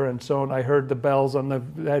here and so on. I heard the bells on the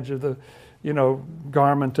edge of the,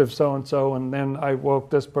 garment of so-and-so, and then I woke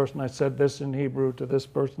this person. I said this in Hebrew to this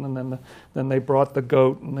person, and then they brought the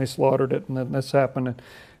goat and they slaughtered it, and then this happened.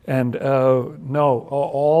 No,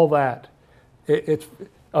 all that. It's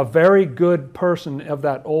a very good person of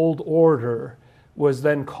that old order was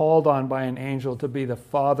then called on by an angel to be the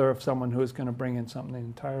father of someone who is going to bring in something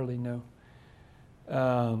entirely new.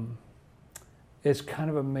 It's kind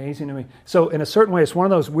of amazing to me. So in a certain way, it's one of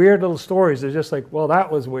those weird little stories. They're just like, well,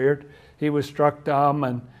 that was weird. He was struck dumb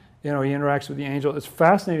and, he interacts with the angel. It's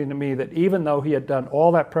fascinating to me that even though he had done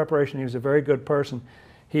all that preparation, he was a very good person,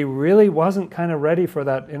 he really wasn't kind of ready for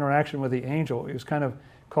that interaction with the angel. He was kind of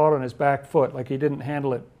caught on his back foot, like he didn't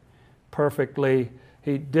handle it perfectly.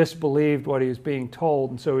 He disbelieved what he was being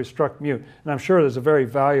told, and so he was struck mute. And I'm sure there's a very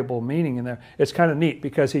valuable meaning in there. It's kind of neat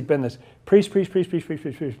because he'd been this priest,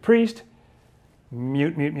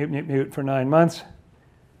 mute for 9 months.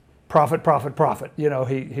 Prophet.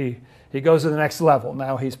 He goes to the next level.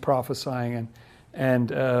 Now he's prophesying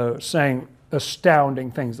and saying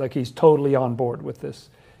astounding things, like he's totally on board with this.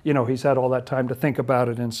 He's had all that time to think about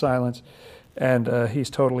it in silence, and he's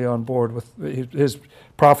totally on board with his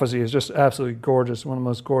prophecy. Is just absolutely gorgeous, one of the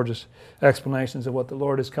most gorgeous explanations of what the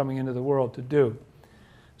Lord is coming into the world to do.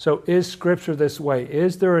 So is Scripture this way?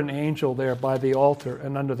 Is there an angel there by the altar,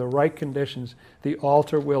 and under the right conditions, the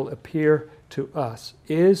altar will appear to us?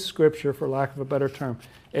 Is Scripture, for lack of a better term,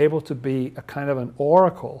 able to be a kind of an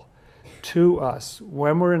oracle to us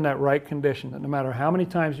when we're in that right condition? That no matter how many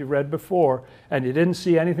times you read before and you didn't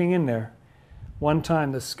see anything in there, one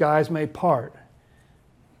time the skies may part.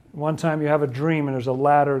 One time you have a dream and there's a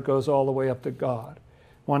ladder that goes all the way up to God.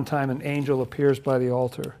 One time an angel appears by the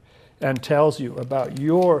altar and tells you about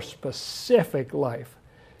your specific life,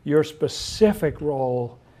 your specific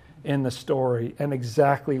role in the story, and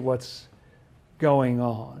exactly what's going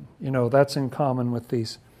on. That's in common with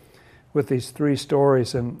these three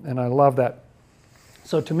stories, and I love that.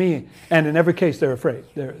 So to me, and in every case they're afraid.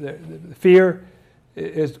 The fear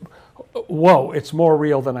is, whoa, it's more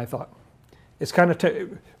real than I thought. It's kind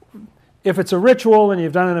of, if it's a ritual and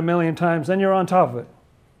you've done it 1,000,000 times, then you're on top of it.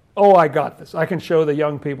 Oh, I got this. I can show the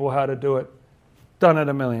young people how to do it. Done it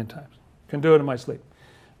 1,000,000 times. Can do it in my sleep.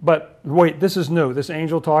 But wait, this is new. This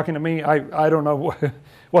angel talking to me, I don't know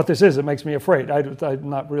what this is. It makes me afraid. I'm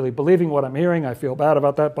not really believing what I'm hearing. I feel bad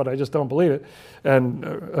about that, but I just don't believe it.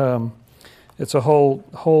 And it's a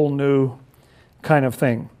whole new kind of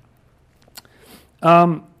thing.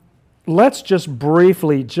 Let's just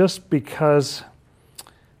briefly, just because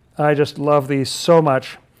I just love these so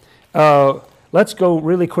much, let's go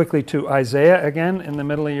really quickly to Isaiah again in the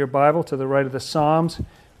middle of your Bible, to the right of the Psalms. I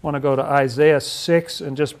want to go to Isaiah 6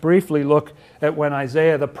 and just briefly look at when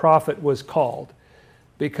Isaiah the prophet was called,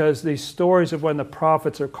 because these stories of when the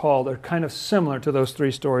prophets are called are kind of similar to those three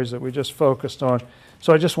stories that we just focused on.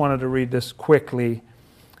 So I just wanted to read this quickly.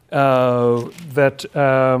 Let's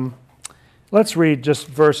read just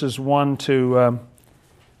verses 1 to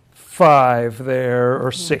 5 there,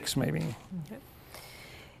 or 6 maybe.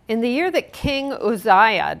 In the year that King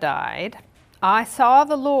Uzziah died, I saw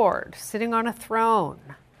the Lord sitting on a throne,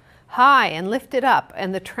 high and lifted up,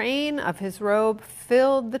 and the train of his robe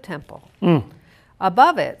filled the temple. Mm.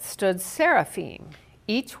 Above it stood seraphim.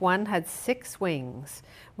 Each one had 6 wings.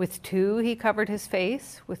 With 2 he covered his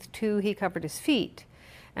face, with 2 he covered his feet,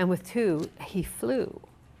 and with 2 he flew.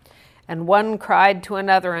 And one cried to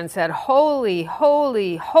another and said, Holy,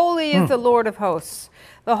 holy, holy is the Lord of hosts.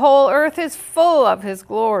 The whole earth is full of his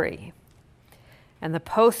glory. And the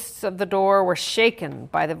posts of the door were shaken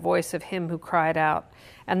by the voice of him who cried out,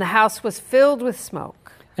 and the house was filled with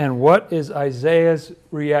smoke. And what is Isaiah's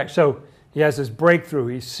reaction? So he has this breakthrough.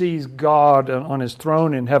 He sees God on his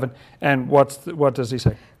throne in heaven. And what does he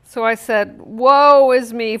say? So I said, Woe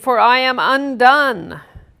is me, for I am undone,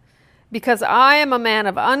 because I am a man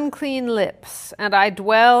of unclean lips, and I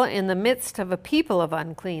dwell in the midst of a people of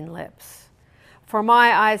unclean lips. For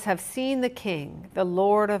my eyes have seen the King, the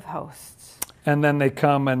Lord of hosts. And then they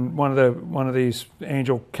come, and one of these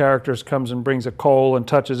angel characters comes and brings a coal and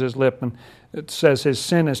touches his lip, and it says his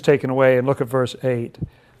sin is taken away. And look at verse 8.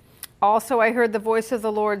 Also I heard the voice of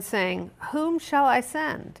the Lord saying, Whom shall I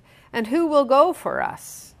send? And who will go for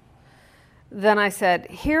us? Then I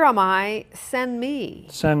said, Here am I, send me.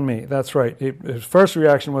 Send me, that's right. His first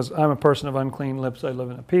reaction was, I'm a person of unclean lips, I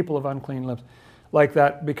live in a people of unclean lips. Like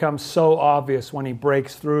that becomes so obvious when he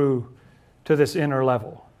breaks through to this inner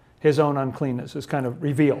level. His own uncleanness is kind of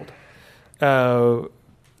revealed. But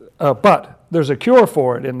there's a cure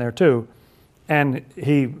for it in there too, and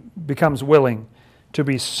he becomes willing to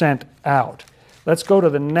be sent out. Let's go to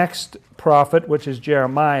the next prophet, which is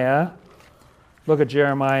Jeremiah. Look at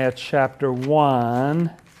Jeremiah chapter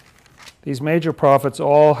 1. These major prophets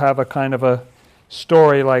all have a kind of a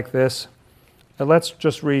story like this. Let's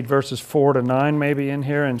just read verses 4 to 9 maybe in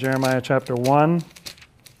here in Jeremiah chapter 1.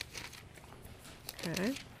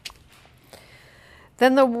 Okay.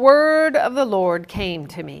 Then the word of the Lord came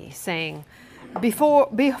to me, saying,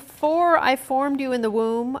 Before I formed you in the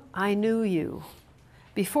womb, I knew you.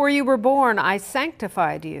 Before you were born, I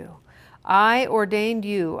sanctified you. I ordained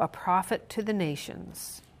you a prophet to the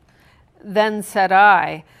nations. Then said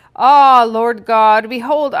I, Ah, Lord God,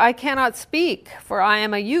 behold, I cannot speak, for I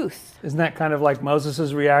am a youth. Isn't that kind of like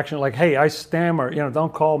Moses' reaction? Like, hey, I stammer,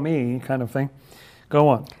 don't call me, kind of thing. Go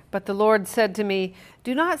on. But the Lord said to me,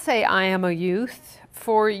 Do not say I am a youth,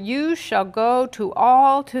 for you shall go to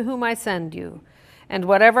all to whom I send you, and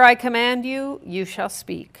whatever I command you, you shall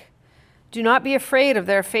speak. Do not be afraid of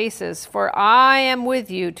their faces, for I am with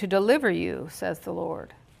you to deliver you, says the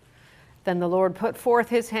Lord. Then the Lord put forth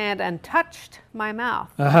his hand and touched my mouth.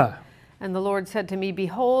 Uh-huh. And the Lord said to me,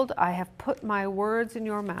 Behold, I have put my words in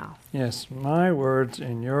your mouth. Yes, my words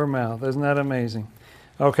in your mouth. Isn't that amazing?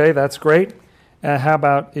 Okay, that's great. How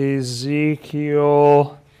about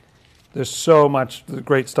Ezekiel? There's so much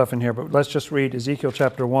great stuff in here, but let's just read Ezekiel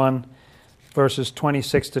chapter 1. Verses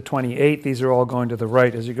 26 to 28. These are all going to the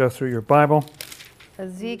right as you go through your Bible.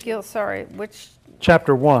 Ezekiel, which?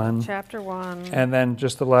 Chapter 1. Chapter 1. And then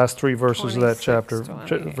just the last 3 verses of that chapter,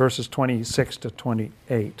 28. verses 26 to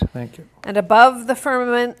 28. Thank you. And above the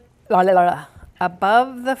firmament,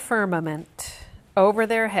 over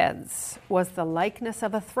their heads, was the likeness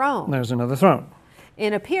of a throne. There's another throne.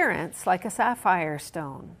 In appearance like a sapphire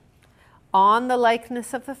stone. On the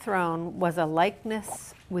likeness of the throne was a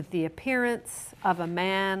likeness with the appearance of a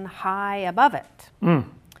man high above it. Mm.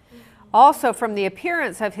 Also from the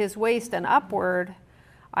appearance of his waist and upward,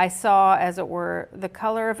 I saw, as it were, the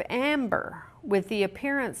color of amber, with the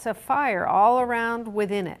appearance of fire all around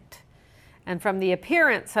within it. And from the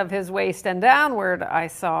appearance of his waist and downward, I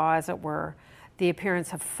saw, as it were, the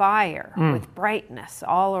appearance of fire with brightness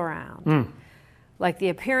all around. Like the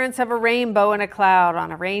appearance of a rainbow in a cloud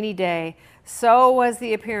on a rainy day, so was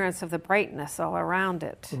the appearance of the brightness all around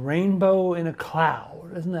it. A rainbow in a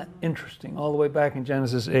cloud. Isn't that interesting? All the way back in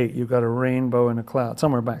Genesis 8, you've got a rainbow in a cloud.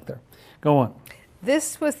 Somewhere back there. Go on.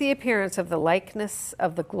 This was the appearance of the likeness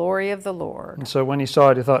of the glory of the Lord. And so when he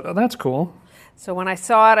saw it, he thought, oh, that's cool. So when I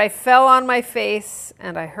saw it, I fell on my face,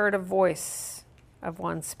 and I heard a voice of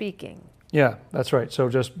one speaking. Yeah, that's right. So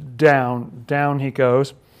just down he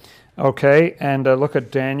goes. Okay, and look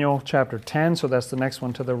at Daniel chapter 10. So that's the next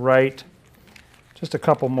one to the right. Just a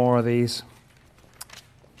couple more of these.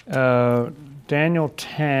 Daniel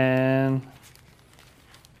 10.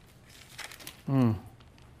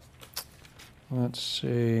 Let's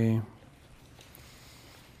see.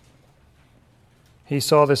 He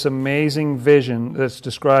saw this amazing vision that's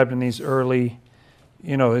described in these early,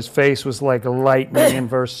 his face was like lightning in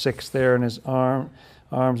verse 6 there, and his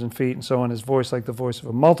arms and feet and so on, his voice like the voice of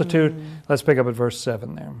a multitude. Let's pick up at verse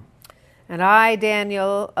 7 there. And I,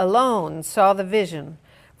 Daniel, alone saw the vision,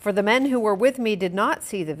 for the men who were with me did not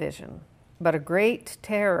see the vision. But a great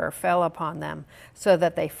terror fell upon them, so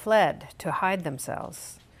that they fled to hide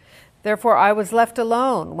themselves. Therefore I was left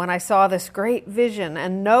alone when I saw this great vision,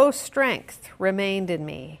 and no strength remained in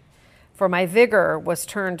me. For my vigor was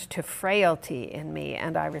turned to frailty in me,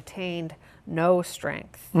 and I retained no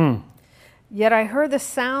strength. Yet I heard the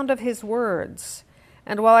sound of his words,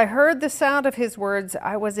 and while I heard the sound of his words,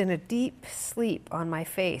 I was in a deep sleep on my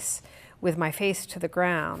face, with my face to the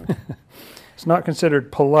ground. It's not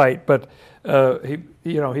considered polite, but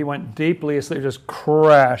he went deeply asleep, just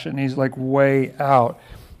crash, and he's like way out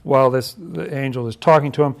while the angel is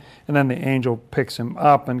talking to him, and then the angel picks him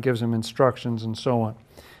up and gives him instructions and so on,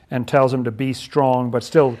 and tells him to be strong, but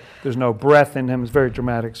still there's no breath in him. It's a very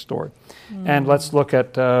dramatic story. And let's look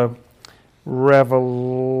at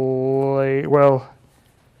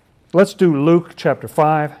let's do Luke chapter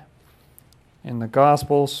 5 in the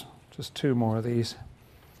Gospels. Just two more of these.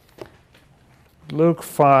 Luke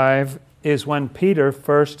 5 is when Peter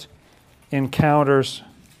first encounters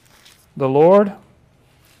the Lord,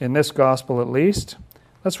 in this gospel at least.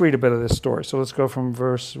 Let's read a bit of this story. So let's go from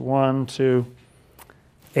verse 1 to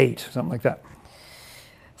 8, something like that.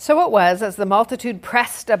 So it was, as the multitude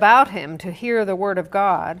pressed about him to hear the word of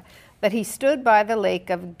God, that he stood by the lake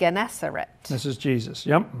of Gennesaret. This is Jesus,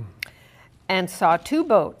 yep. And saw two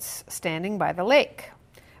boats standing by the lake.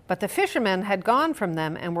 But the fishermen had gone from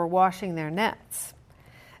them and were washing their nets.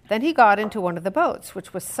 Then he got into one of the boats,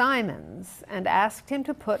 which was Simon's, and asked him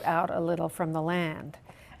to put out a little from the land.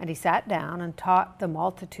 And he sat down and taught the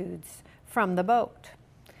multitudes from the boat.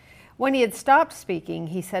 When he had stopped speaking,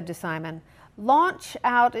 he said to Simon, "Launch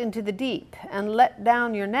out into the deep and let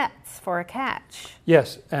down your nets for a catch."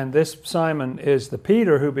 Yes, and this Simon is the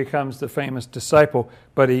Peter who becomes the famous disciple,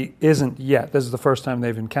 but he isn't yet. This is the first time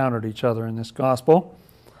they've encountered each other in this gospel.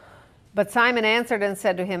 But Simon answered and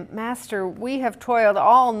said to him, "Master, we have toiled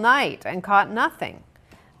all night and caught nothing.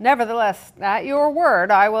 Nevertheless, at your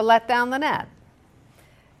word, I will let down the net."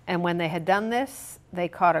 And when they had done this, they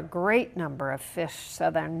caught a great number of fish,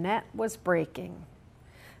 so their net was breaking.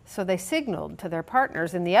 So they signaled to their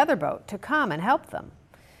partners in the other boat to come and help them.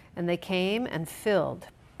 And they came and filled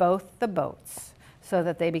both the boats, so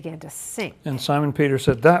that they began to sink. And Simon Peter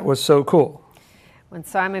said, "That was so cool." When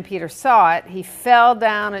Simon Peter saw it, he fell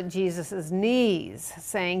down at Jesus' knees,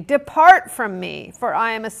 saying, "Depart from me, for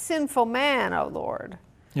I am a sinful man, O Lord."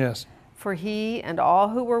 Yes. For he and all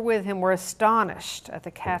who were with him were astonished at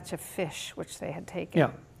the catch of fish which they had taken.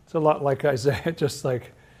 Yeah, it's a lot like Isaiah, just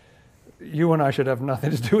like you and I should have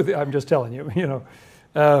nothing to do with it. I'm just telling you,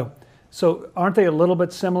 So aren't they a little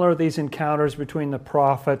bit similar, these encounters between the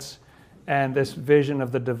prophets and this vision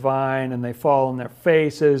of the divine, and they fall on their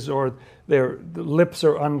faces, or their lips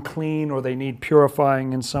are unclean, or they need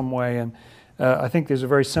purifying in some way? And I think these are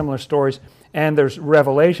very similar stories. And there's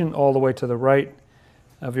Revelation all the way to the right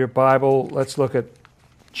of your Bible. Let's look at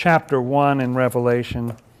chapter 1 in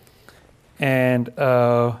Revelation. And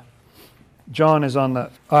John is on the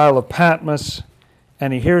Isle of Patmos,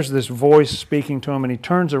 and he hears this voice speaking to him, and he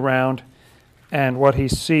turns around, and what he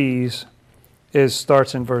sees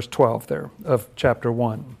starts in verse 12 there of chapter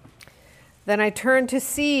 1. Then I turned to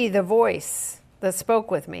see the voice that spoke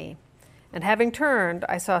with me, and having turned,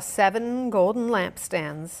 I saw 7 golden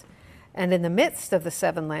lampstands, and in the midst of the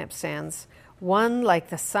 7 lampstands, one like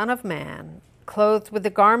the Son of Man, clothed with a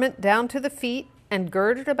garment down to the feet, and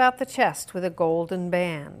girded about the chest with a golden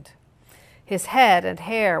band. His head and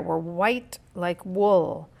hair were white like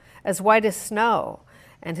wool, as white as snow,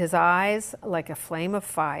 and his eyes like a flame of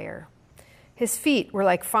fire. His feet were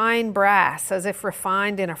like fine brass, as if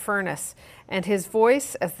refined in a furnace, and his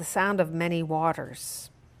voice as the sound of many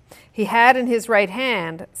waters. He had in his right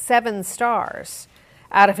hand 7 stars.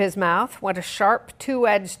 Out of his mouth went a sharp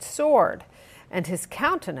 2-edged sword, and his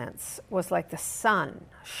countenance was like the sun,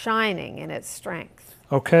 shining in its strength.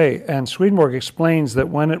 Okay, and Swedenborg explains that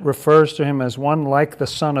when it refers to him as one like the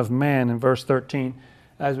Son of Man in verse 13,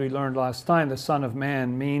 as we learned last time, the Son of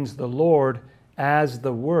Man means the Lord as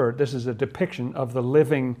the Word. This is a depiction of the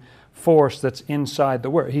living force that's inside the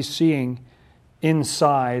Word. He's seeing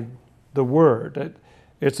inside the Word.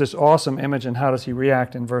 It's this awesome image, and how does he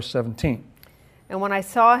react in verse 17? And when I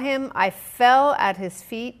saw him, I fell at his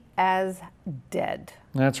feet as dead.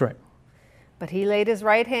 That's right. But he laid his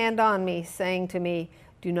right hand on me, saying to me,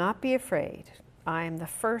 "Do not be afraid. I am the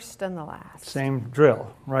first and the last." Same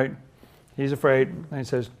drill, right? He's afraid, and he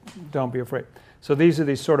says, "Don't be afraid." So these are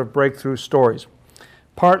these sort of breakthrough stories.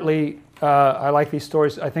 Partly, I like these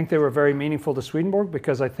stories. I think they were very meaningful to Swedenborg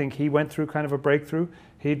because I think he went through kind of a breakthrough.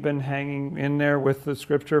 He'd been hanging in there with the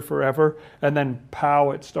Scripture forever, and then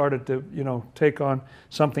it started to, take on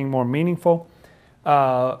something more meaningful.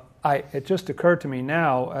 it just occurred to me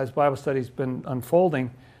now, as Bible study's been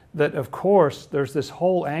unfolding, that of course there's this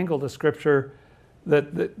whole angle to Scripture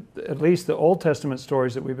that at least the Old Testament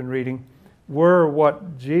stories that we've been reading were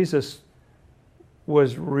what Jesus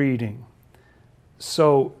was reading.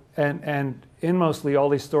 So, and in mostly all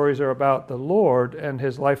these stories are about the Lord and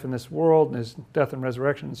his life in this world and his death and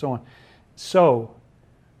resurrection and so on. So,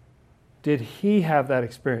 did he have that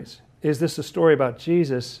experience? Is this a story about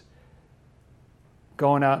Jesus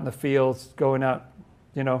going out in the fields, going out,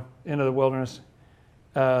 into the wilderness?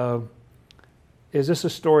 Is this a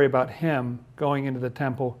story about him going into the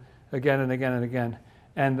temple again and again and again,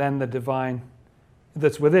 and then the divine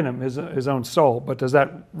that's within him, his own soul, but does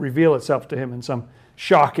that reveal itself to him in some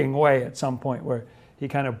shocking way at some point where he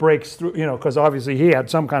kind of breaks through, because obviously he had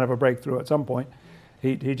some kind of a breakthrough at some point.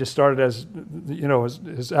 He just started as,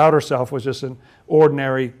 his outer self was just an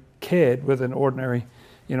ordinary kid with an ordinary,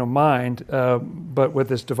 mind, but with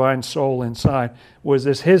this divine soul inside. Was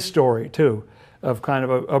this his story too, of kind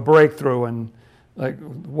of a breakthrough and like,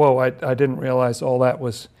 whoa, I didn't realize all that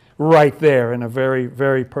was right there in a very,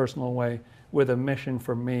 very personal way with a mission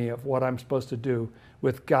for me of what I'm supposed to do,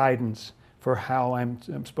 with guidance for how I'm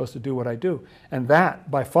supposed to do what I do. And that,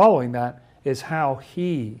 by following that, is how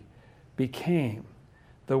he became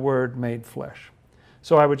the Word made flesh.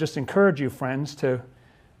 So I would just encourage you, friends, to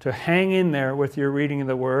hang in there with your reading of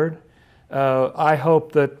the Word. I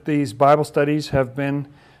hope that these Bible studies have been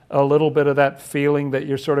a little bit of that feeling that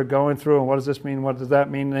you're sort of going through, and what does this mean, what does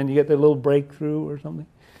that mean, and then you get the little breakthrough or something.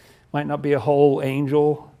 Might not be a whole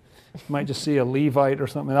angel. You might just see a Levite or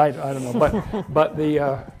something. I don't know.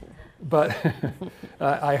 But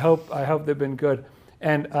I hope they've been good.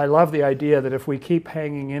 And I love the idea that if we keep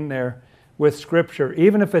hanging in there with Scripture,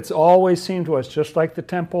 even if it's always seemed to us just like the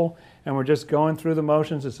temple, and we're just going through the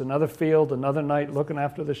motions, it's another field, another night looking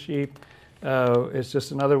after the sheep, it's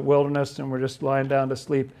just another wilderness, and we're just lying down to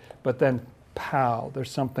sleep. But then, pow, there's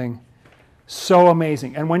something so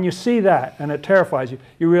amazing. And when you see that, and it terrifies you,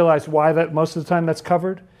 you realize why that most of the time that's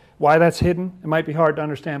covered, why that's hidden. It might be hard to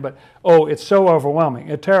understand, but it's so overwhelming.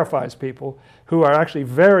 It terrifies people who are actually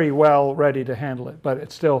very well ready to handle it, but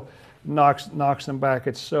it still knocks them back.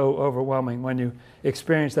 It's so overwhelming when you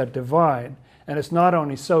experience that divine. And it's not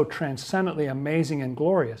only so transcendently amazing and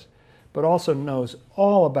glorious, but also knows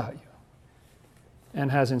all about you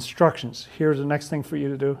and has instructions. Here's the next thing for you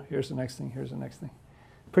to do. Here's the next thing. Here's the next thing.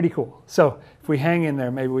 Pretty cool. So if we hang in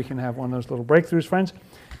there, maybe we can have one of those little breakthroughs, friends.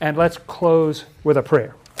 And let's close with a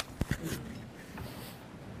prayer.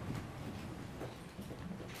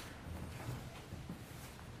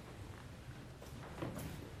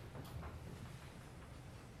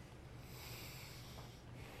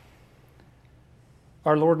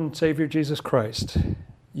 Our Lord and Savior Jesus Christ,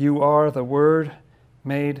 you are the Word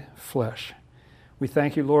made flesh. We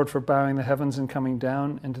thank you, Lord, for bowing the heavens and coming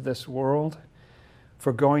down into this world,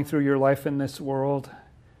 for going through your life in this world,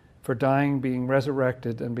 for dying, being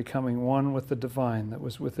resurrected, and becoming one with the divine that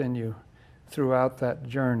was within you throughout that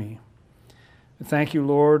journey. Thank you,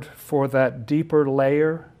 Lord, for that deeper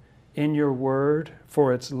layer in your word,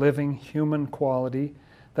 for its living human quality,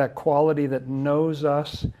 that quality that knows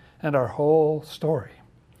us and our whole story.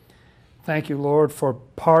 Thank you, Lord, for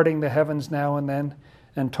parting the heavens now and then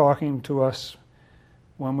and talking to us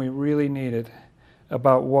when we really need it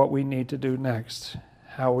about what we need to do next,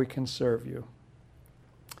 how we can serve you.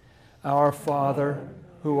 Our Father,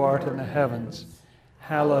 who art in the heavens,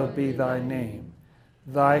 hallowed be thy name.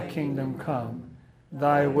 Thy kingdom come,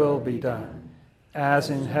 thy will be done,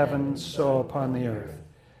 as in heaven, so upon the earth.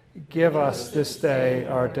 Give us this day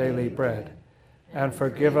our daily bread, and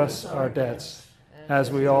forgive us our debts,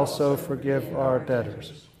 as we also forgive our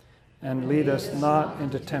debtors. And lead us not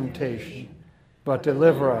into temptation, but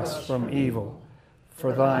deliver us from evil.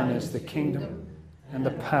 For thine is the kingdom, and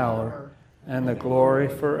the power, and the glory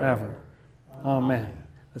forever. Amen.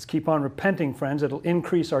 Let's keep on repenting, friends. It'll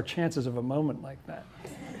increase our chances of a moment like that.